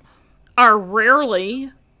attention are rarely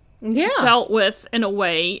dealt with in a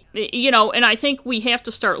way, and I think we have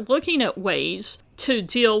to start looking at ways to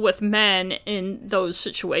deal with men in those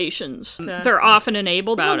situations. Exactly. They're often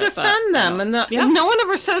enabled about it. Defend them. And no one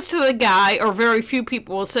ever says to the guy, or very few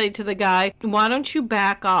people will say to the guy, why don't you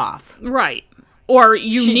back off? Right. Or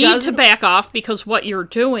you need to back off because what you're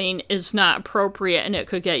doing is not appropriate and it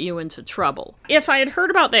could get you into trouble. If I had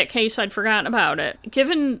heard about that case, I'd forgotten about it.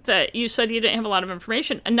 Given that you said you didn't have a lot of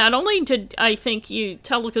information, and not only did I think you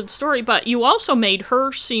tell a good story, but you also made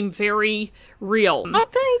her seem very real. Oh,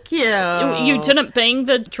 thank you. You didn't bang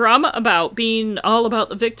the drum about being all about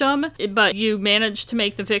the victim, but you managed to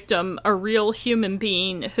make the victim a real human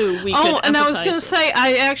being who we could empathize. And I was going to say,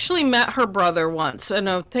 I actually met her brother once, and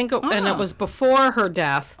and it was before her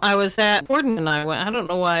death. I was at Gordon and I went. I don't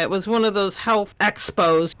know why. It was one of those health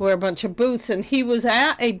expos where a bunch of booths, and he was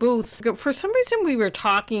at a booth. For some reason, we were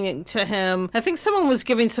talking to him. I think someone was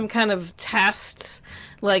giving some kind of tests,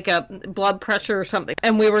 like a blood pressure or something.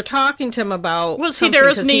 And we were talking to him about... Was he there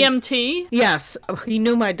as an EMT? Yes. He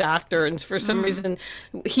knew my doctor, and for some reason,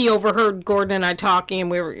 he overheard Gordon and I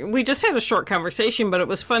talking, and we just had a short conversation, but it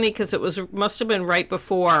was funny because must have been right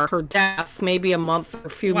before her death, maybe a month or a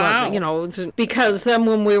few months, because then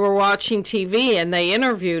when we were watching TV and they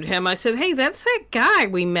interviewed him, I said, hey, that's that guy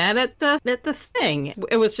we met at the thing.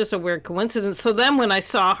 It was just a weird coincidence. So then when I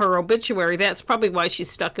saw her obituary, that's probably why she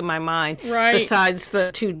stuck in my mind. Right. Besides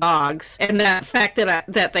the 2 dogs, and the fact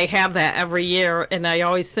that they have that every year, and I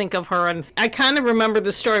always think of her, and I kind of remember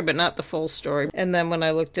the story but not the full story. And then when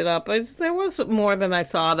I looked it up, there was more than I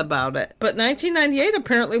thought about it. But 1998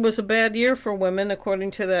 apparently was a bad year for women,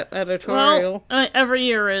 according to that editorial. Well, every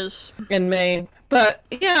year is in Maine. But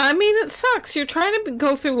yeah, I mean, it sucks. You're trying to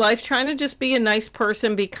go through life trying to just be a nice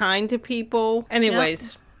person, be kind to people.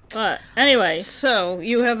 Anyways. Yep. But anyway, so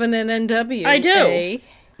you have an NNW. I do.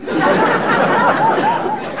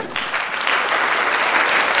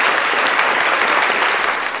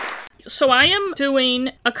 So I am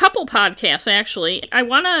doing a couple podcasts, actually. I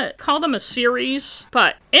want to call them a series,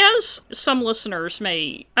 but as some listeners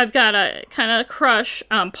may, I've got a kind of crush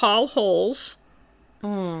on Paul Holes.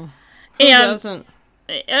 Who doesn't?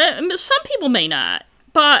 Some people may not,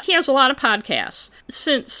 but he has a lot of podcasts.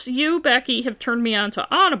 Since you, Becky, have turned me on to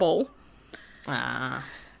Audible,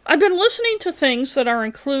 I've been listening to things that are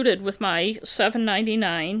included with my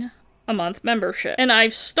 $7.99 a month membership, and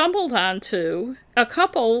I've stumbled onto a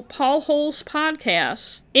couple Paul Holes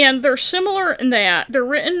podcasts, and they're similar in that they're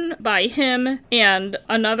written by him and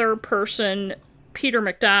another person, Peter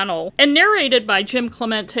McDonnell, and narrated by Jim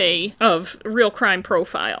Clemente of Real Crime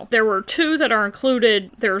Profile. There were two that are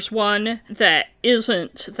included. There's one that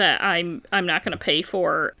isn't, that I'm not going to pay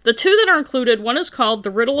for. The two that are included, one is called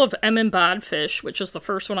The Riddle of Bodfish, which is the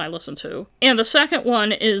first one I listened to, and the second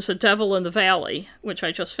one is A Devil in the Valley, which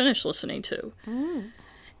I just finished listening to.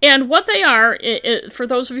 And what they are, for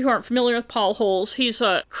those of you who aren't familiar with Paul Holes, he's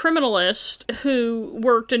a criminalist who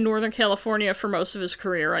worked in Northern California for most of his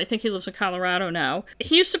career. I think he lives in Colorado now.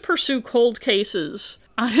 He used to pursue cold cases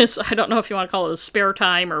on his, I don't know if you want to call it his spare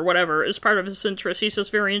time or whatever, as part of his interest. He's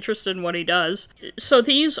just very interested in what he does. So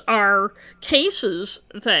these are cases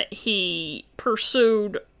that he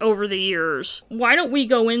pursued over the years. Why don't we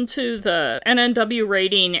go into the NNW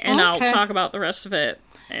rating, and I'll talk about the rest of it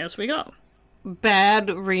as we go. Bad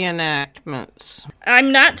reenactments.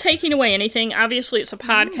 I'm not taking away anything. Obviously, it's a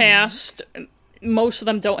podcast. Most of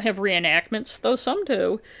them don't have reenactments, though some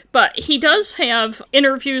do. But he does have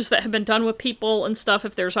interviews that have been done with people and stuff,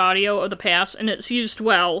 if there's audio of the past, and it's used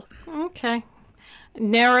well. Okay.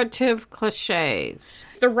 Narrative cliches.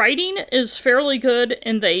 The writing is fairly good,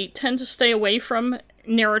 and they tend to stay away from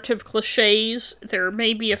narrative cliches. There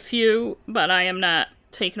may be a few, but I am not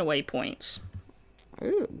taking away points.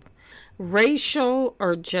 Ooh. Racial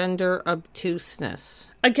or gender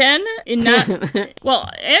obtuseness. Again, not well,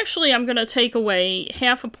 actually, I'm going to take away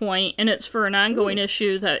half a point, and it's for an ongoing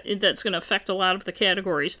issue that's going to affect a lot of the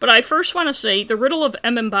categories. But I first want to say the riddle of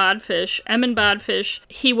Bodfish,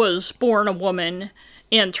 he was born a woman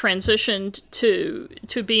and transitioned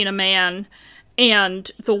to being a man,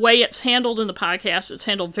 and the way it's handled in the podcast, it's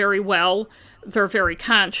handled very well. They're very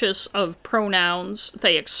conscious of pronouns.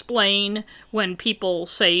 They explain when people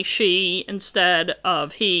say she instead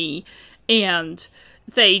of he, and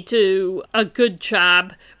they do a good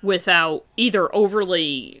job without either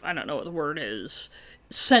overly, I don't know what the word is,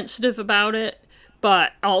 sensitive about it,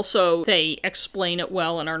 but also they explain it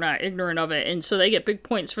well and are not ignorant of it, and so they get big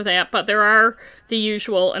points for that. But there are the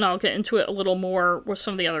usual, and I'll get into it a little more with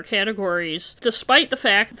some of the other categories, despite the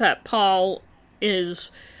fact that Paul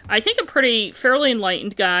is, I think, a fairly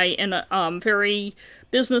enlightened guy and very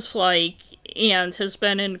businesslike and has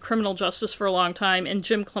been in criminal justice for a long time, and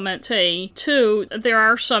Jim Clemente, too. There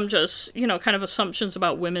are some just, kind of assumptions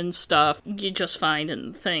about women's stuff you just find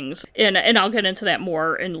in things. And I'll get into that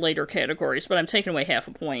more in later categories, but I'm taking away half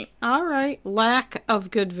a point. All right. Lack of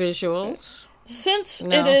good visuals. Since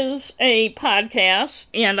it is a podcast,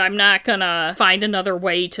 and I'm not going to find another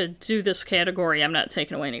way to do this category, I'm not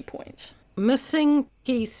taking away any points. Missing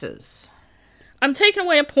pieces. I'm taking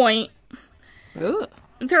away a point. Ooh.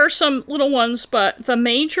 There are some little ones, but the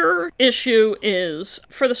major issue is,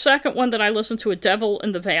 for the second one that I listened to, A Devil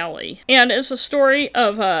in the Valley. And it's a story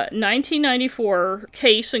of a 1994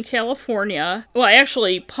 case in California. Well,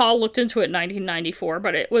 actually, Paul looked into it in 1994,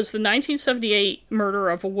 but it was the 1978 murder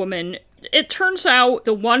of a woman. It turns out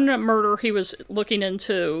the one murder he was looking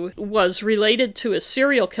into was related to a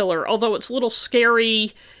serial killer, although it's a little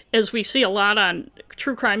scary, as we see a lot on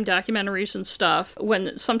true crime documentaries and stuff,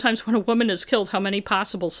 sometimes when a woman is killed, how many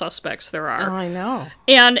possible suspects there are. Oh, I know.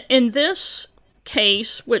 And in this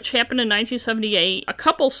case, which happened in 1978, a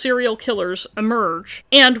couple serial killers emerge.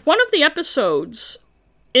 And one of the episodes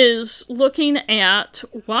is looking at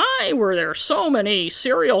why were there so many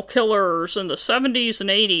serial killers in the 70s and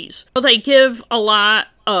 80s. Well, they give a lot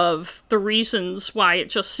of the reasons why it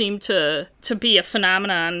just seemed to be a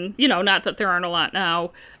phenomenon. Not that there aren't a lot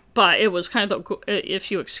now, but it was kind of,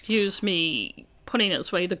 if you excuse me putting it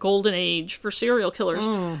this way, the golden age for serial killers.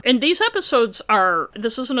 And these episodes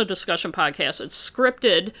this isn't a discussion podcast, it's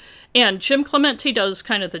scripted, and Jim Clemente does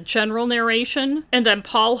kind of the general narration, and then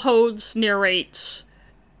Paul Hodes narrates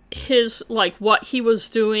his, what he was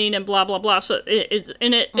doing and blah, blah, blah. So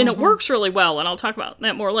it works really well, and I'll talk about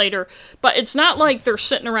that more later. But it's not like they're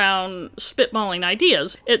sitting around spitballing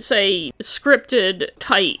ideas. It's a scripted,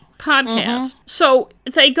 tight podcast. So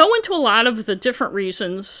they go into a lot of the different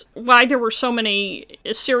reasons why there were so many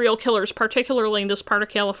serial killers, particularly in this part of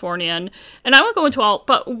California. And I won't go into all,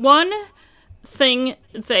 but one thing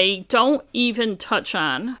they don't even touch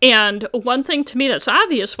on, and one thing to me that's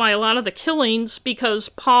obvious why a lot of the killings, because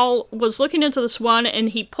Paul was looking into this one and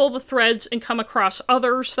he pulled the threads and come across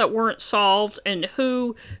others that weren't solved and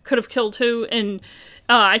who could have killed who, and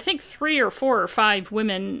I think 3 or 4 or 5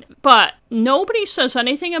 women, but nobody says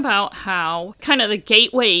anything about how kind of the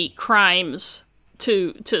gateway crimes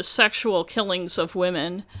to sexual killings of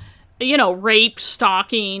women. You know, rape,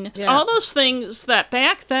 stalking, all those things that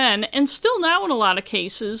back then, and still now in a lot of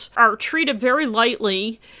cases, are treated very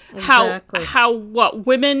lightly. Exactly. How what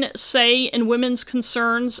women say and women's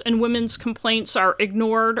concerns and women's complaints are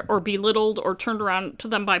ignored or belittled or turned around to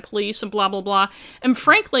them by police and blah, blah, blah. And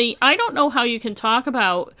frankly, I don't know how you can talk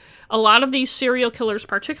about a lot of these serial killers,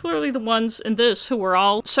 particularly the ones in this who were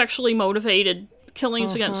all sexually motivated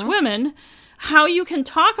killings against women, how you can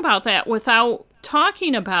talk about that without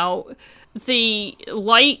talking about the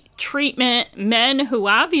light treatment men who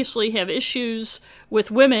obviously have issues with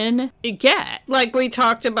women get. Like we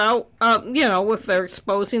talked about, if they're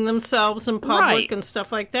exposing themselves in public and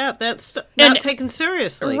stuff like that. That's not taken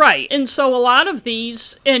seriously. Right. And so a lot of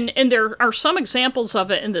these, and there are some examples of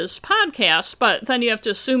it in this podcast, but then you have to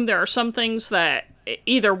assume there are some things that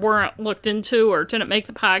either weren't looked into or didn't make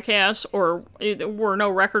the podcast or were no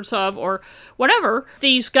records of or whatever.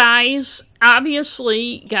 These guys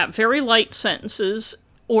obviously got very light sentences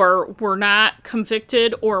or were not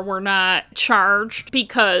convicted or were not charged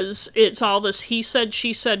because it's all this he said,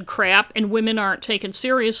 she said crap and women aren't taken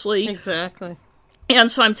seriously. Exactly.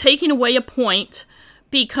 And so I'm taking away a point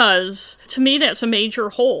because, to me, that's a major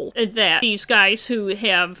hole that these guys who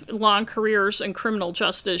have long careers in criminal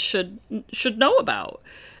justice should know about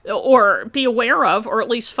or be aware of, or at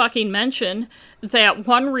least fucking mention that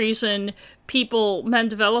one reason men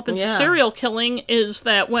develop into serial killing is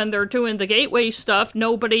that when they're doing the gateway stuff,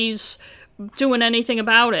 nobody's doing anything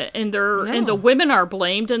about it, and and the women are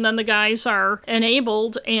blamed, and then the guys are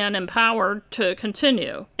enabled and empowered to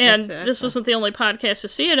continue. And this isn't the only podcast to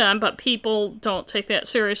see it on, but people don't take that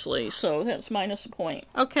seriously, so that's minus a point.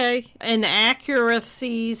 Okay.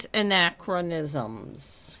 Inaccuracies,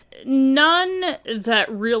 anachronisms. None that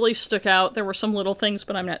really stuck out. There were some little things,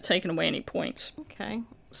 but I'm not taking away any points. Okay.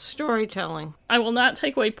 Storytelling. I will not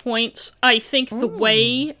take away points. I think the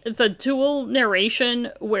way the dual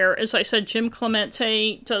narration, where, as I said, Jim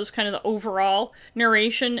Clemente does kind of the overall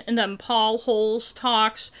narration, and then Paul Holes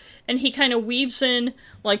talks, and he kind of weaves in,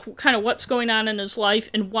 like, kind of what's going on in his life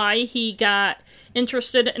and why he got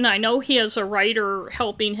interested. And I know he has a writer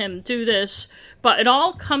helping him do this, but it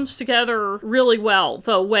all comes together really well.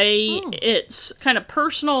 The way it's kind of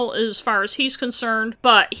personal as far as he's concerned,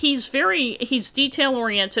 but he's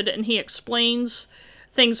detail-oriented, and he explains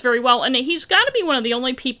things very well. And he's got to be one of the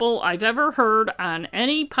only people I've ever heard on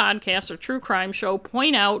any podcast or true crime show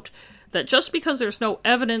point out that just because there's no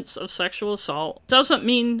evidence of sexual assault doesn't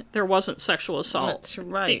mean there wasn't sexual assault. That's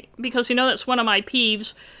right. Because, that's one of my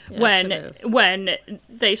peeves when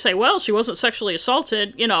they say, well, she wasn't sexually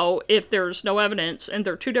assaulted, if there's no evidence, and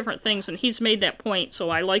they're two different things, and he's made that point, so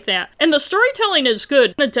I like that. And the storytelling is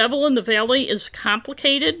good. The Devil in the Valley is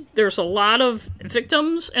complicated. There's a lot of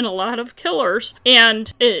victims and a lot of killers,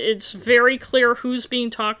 and it's very clear who's being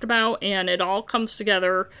talked about, and it all comes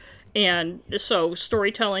together. And so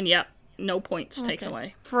storytelling, no points taken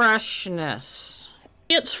away. Freshness.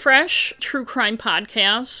 It's fresh. True crime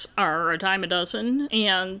podcasts are a dime a dozen,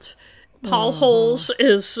 and Paul Holes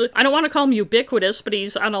is, I don't want to call him ubiquitous, but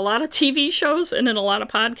he's on a lot of TV shows and in a lot of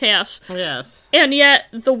podcasts. Yes. And yet,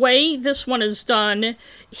 the way this one is done,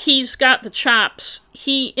 he's got the chops.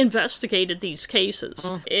 He investigated these cases.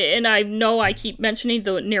 And I know I keep mentioning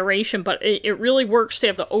the narration, but it really works to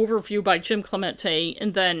have the overview by Jim Clemente,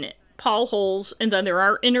 and then Paul Holes, and then there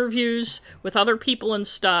are interviews with other people and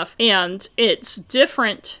stuff, and it's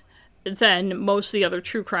different than most of the other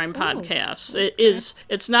true crime podcasts.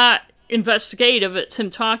 It's not investigative, it's him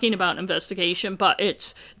talking about investigation, but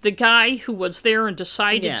it's the guy who was there and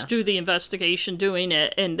decided to do the investigation doing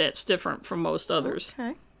it, and that's different from most others.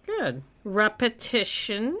 Okay, good.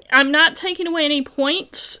 Repetition. I'm not taking away any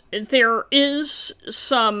points. There is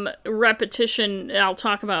some repetition I'll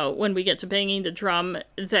talk about when we get to Banging the Drum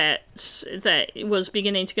that was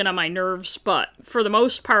beginning to get on my nerves, but for the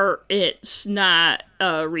most part, it's not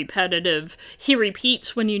repetitive. He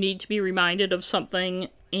repeats when you need to be reminded of something,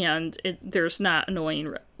 and there's not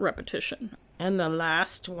annoying repetition. And the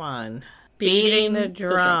last one, beating the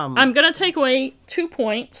drum. I'm going to take away 2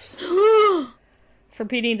 points. For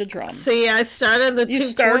beating the drum. See, I started the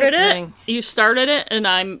two-point thing. You started it, and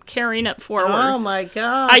I'm carrying it forward. Oh my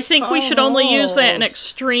gosh! I think we should only use that in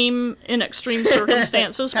extreme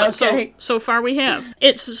circumstances, but so far we have.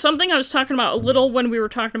 It's something I was talking about a little when we were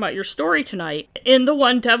talking about your story tonight. In the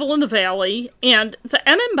one, Devil in the Valley, and the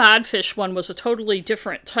M. Bodfish one was a totally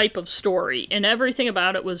different type of story, and everything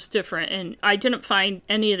about it was different, and I didn't find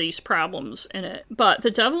any of these problems in it. But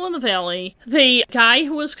the Devil in the Valley, the guy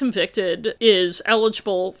who was convicted is eligible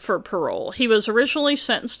for parole. He was originally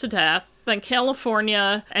sentenced to death. than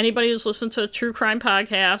California. Anybody who's listened to true crime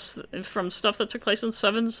podcasts from stuff that took place in the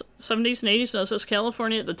 70s and 80s knows this.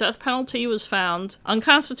 California, the death penalty was found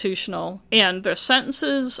unconstitutional, and the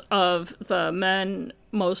sentences of the men,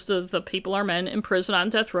 most of the people are men in prison on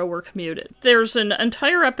death row, were commuted. There's an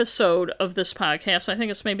entire episode of this podcast, I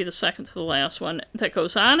think it's maybe the second to the last one, that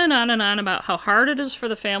goes on and on and on about how hard it is for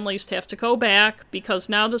the families to have to go back because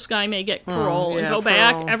now this guy may get parole and go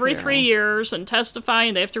back every 3 years and testify,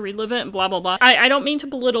 and they have to relive it and blah, blah, blah. I don't mean to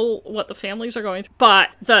belittle what the families are going through, but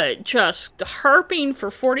the harping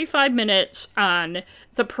for 45 minutes on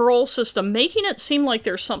the parole system, making it seem like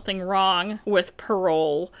there's something wrong with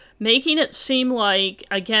parole, making it seem like,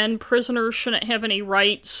 again, prisoners shouldn't have any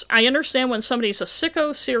rights. I understand when somebody's a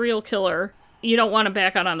sicko serial killer, you don't want to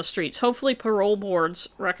back out on the streets. Hopefully parole boards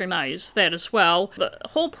recognize that as well. The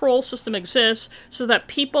whole parole system exists so that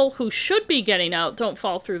people who should be getting out don't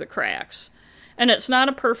fall through the cracks. And it's not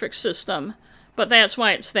a perfect system, but that's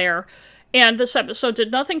why it's there. And this episode did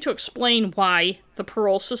nothing to explain why the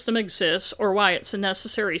parole system exists or why it's a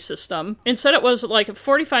necessary system. Instead, it was like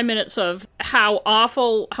 45 minutes of how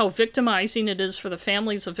awful, how victimizing it is for the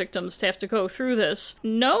families of victims to have to go through this.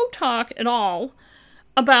 No talk at all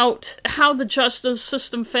about how the justice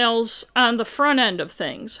system fails on the front end of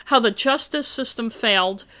things. How the justice system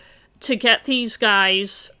failed to get these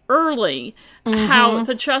guys early, how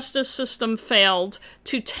the justice system failed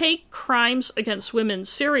to take crimes against women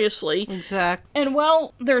seriously. Exactly. And,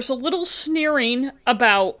 well, there's a little sneering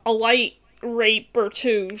about a light rape or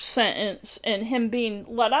two sentence and him being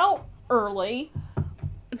let out early.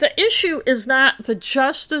 The issue is not the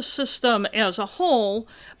justice system as a whole,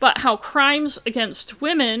 but how crimes against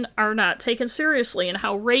women are not taken seriously, and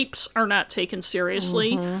how rapes are not taken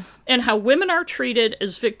seriously, and how women are treated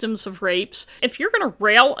as victims of rapes. If you're going to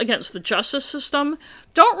rail against the justice system,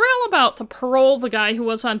 don't rail about the parole the guy who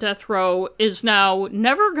was on death row is now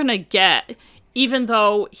never going to get, even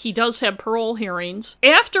though he does have parole hearings,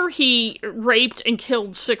 after he raped and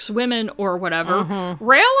killed 6 women or whatever.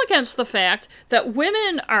 Rail against the fact that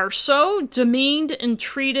women are so demeaned and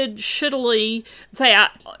treated shittily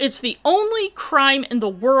that it's the only crime in the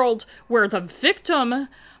world where the victim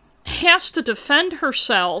has to defend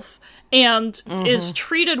herself and is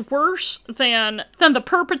treated worse than the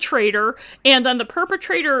perpetrator, and then the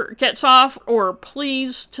perpetrator gets off or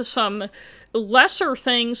pleads to some lesser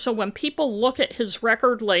things, so when people look at his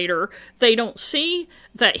record later, they don't see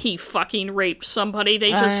that he fucking raped somebody.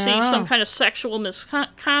 They just see some kind of sexual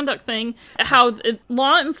misconduct thing. How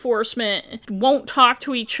law enforcement won't talk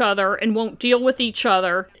to each other and won't deal with each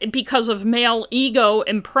other because of male ego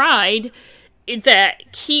and pride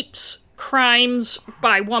that keeps crimes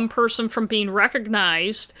by one person from being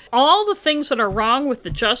recognized. All the things that are wrong with the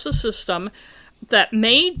justice system that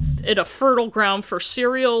made it a fertile ground for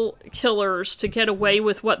serial killers to get away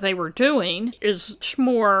with what they were doing is much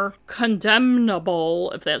more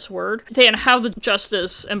condemnable, if that's a word, than how the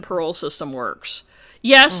justice and parole system works.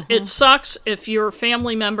 Yes, it sucks if your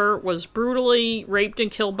family member was brutally raped and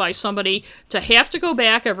killed by somebody to have to go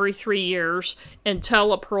back every 3 years and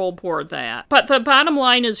tell a parole board that. But the bottom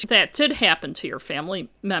line is that did happen to your family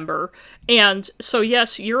member. And so,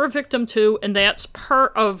 yes, you're a victim too, and that's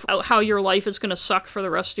part of how your life is going to suck for the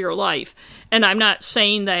rest of your life. And I'm not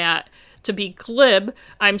saying that to be glib.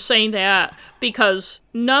 I'm saying that because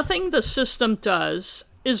nothing the system does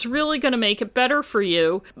is really going to make it better for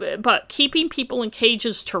you, but keeping people in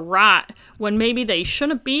cages to rot when maybe they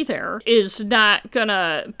shouldn't be there is not going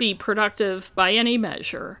to be productive by any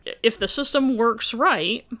measure. If the system works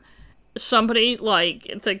right, somebody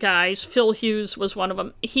like the guys, Phil Hughes was one of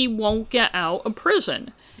them, he won't get out of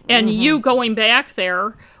prison. And you going back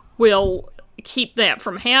there will keep that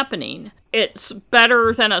from happening. It's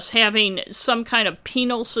better than us having some kind of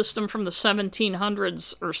penal system from the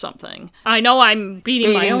 1700s or something. I know I'm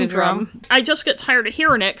beating my own drum. I just get tired of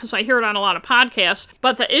hearing it because I hear it on a lot of podcasts.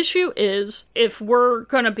 But the issue is, if we're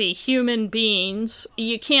going to be human beings,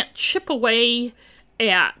 you can't chip away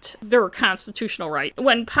at their constitutional right.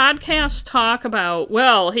 When podcasts talk about,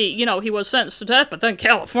 well, he was sentenced to death, but then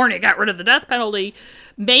California got rid of the death penalty,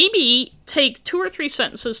 maybe take 2 or 3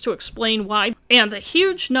 sentences to explain why. And the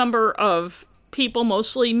huge number of people,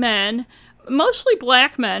 mostly men, mostly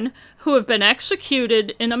black men, who have been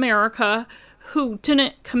executed in America who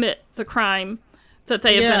didn't commit the crime that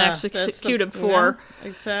they have been executed for. Yeah,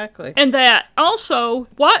 exactly. And that also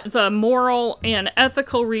what the moral and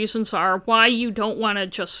ethical reasons are why you don't want to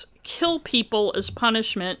just kill people as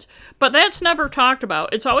punishment, but that's never talked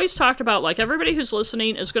about. It's always talked about, like, everybody who's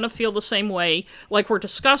listening is going to feel the same way. Like, we're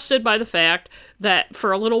disgusted by the fact that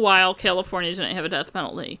for a little while California didn't have a death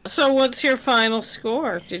penalty. So what's your final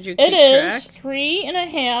score? Did you keep It is track?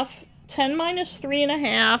 3.5. 10 minus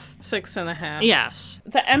 3.5. 6.5. Yes.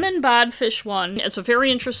 The Emin Bodfish one is a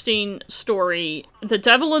very interesting story. The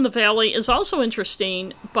Devil in the Valley is also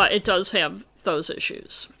interesting, but it does have those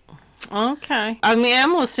issues. Okay. I mean,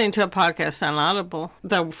 I'm listening to a podcast on Audible,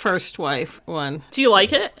 the First Wife one. Do you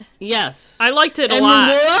like it? Yes. I liked it a and lot.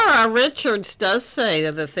 Laura Richards does say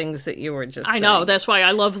the things that you were just saying. I know. That's why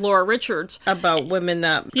I love Laura Richards. About women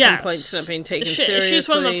complaints not being taken seriously. She's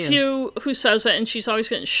one of the few who says it, and she's always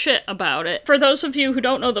getting shit about it. For those of you who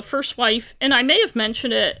don't know The First Wife, and I may have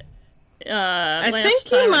mentioned it I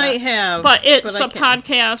think you might have. But it's a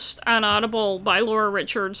podcast on Audible by Laura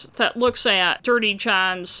Richards that looks at Dirty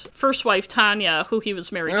John's first wife, Tanya, who he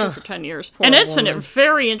was married to for 10 years. And it's a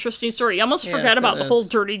very interesting story. You almost forget about the whole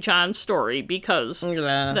Dirty John story because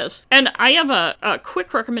this. And I have a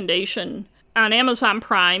quick recommendation on Amazon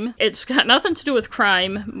Prime. It's got nothing to do with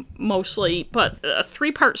crime, mostly, but a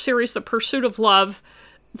 3-part series, The Pursuit of Love,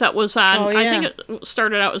 that was on, I think it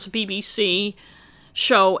started out as a BBC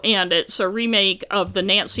show, and it's a remake of the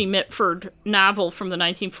Nancy Mitford novel from the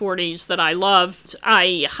 1940s that I loved.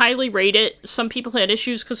 I highly rate it. Some people had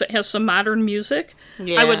issues because it has some modern music.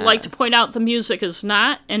 Yes. I would like to point out the music is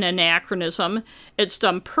not an anachronism. It's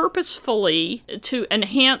done purposefully to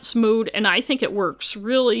enhance mood, and I think it works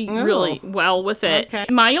really, really well with it. Okay.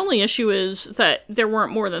 My only issue is that there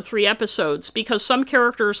weren't more than 3 episodes because some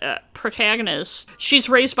characters, protagonists, she's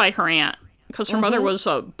raised by her aunt, because her mother was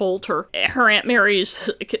a bolter. Her aunt marries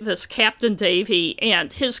this Captain Davy,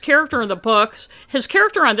 and his character in the books, his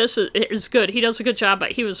character on this is good. He does a good job,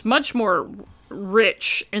 but he was much more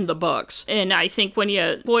rich in the books. And I think when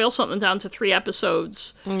you boil something down to 3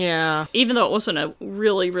 episodes, even though it wasn't a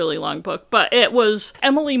really, really long book, but it was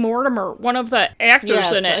Emily Mortimer, one of the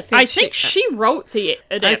actors in it. I think she wrote the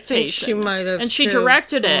adaptation. I think she might have, and she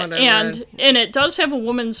directed it. And it does have a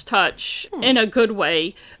woman's touch in a good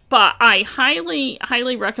way. But I highly,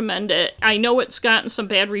 highly recommend it. I know it's gotten some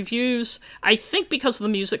bad reviews. I think because of the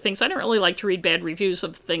music things. I don't really like to read bad reviews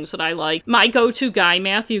of things that I like. My go-to guy,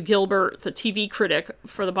 Matthew Gilbert, the TV critic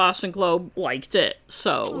for the Boston Globe, liked it.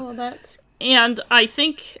 So, that's and I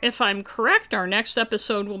think, if I'm correct, our next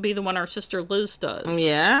episode will be the one our sister Liz does.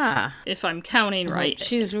 Yeah. If I'm counting right.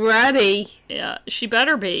 She's ready. Yeah, she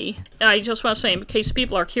better be. I just want to say, in case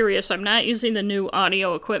people are curious, I'm not using the new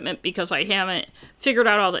audio equipment because I haven't figured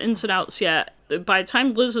out all the ins and outs yet. By the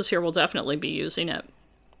time Liz is here, we'll definitely be using it.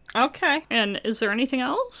 Okay. And is there anything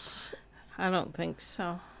else? I don't think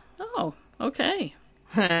so. Oh, okay.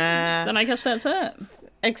 Then I guess that's it.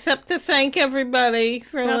 Except to thank everybody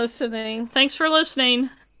for listening. Thanks for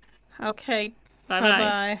listening. Okay.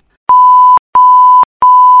 Bye-bye.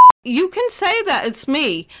 You can say that it's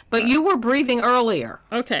me, but you were breathing earlier.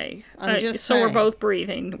 Okay. I'm just so saying. we're both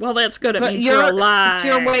breathing. Well, that's good. It means we're alive. It's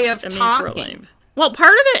your way of talking. Well,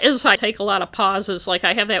 part of it is I take a lot of pauses. Like,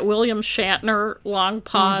 I have that William Shatner long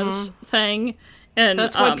pause thing. And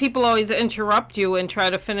that's why people always interrupt you and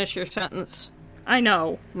try to finish your sentence. I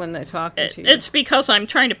know. When they're talking to you. It's because I'm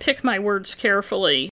trying to pick my words carefully.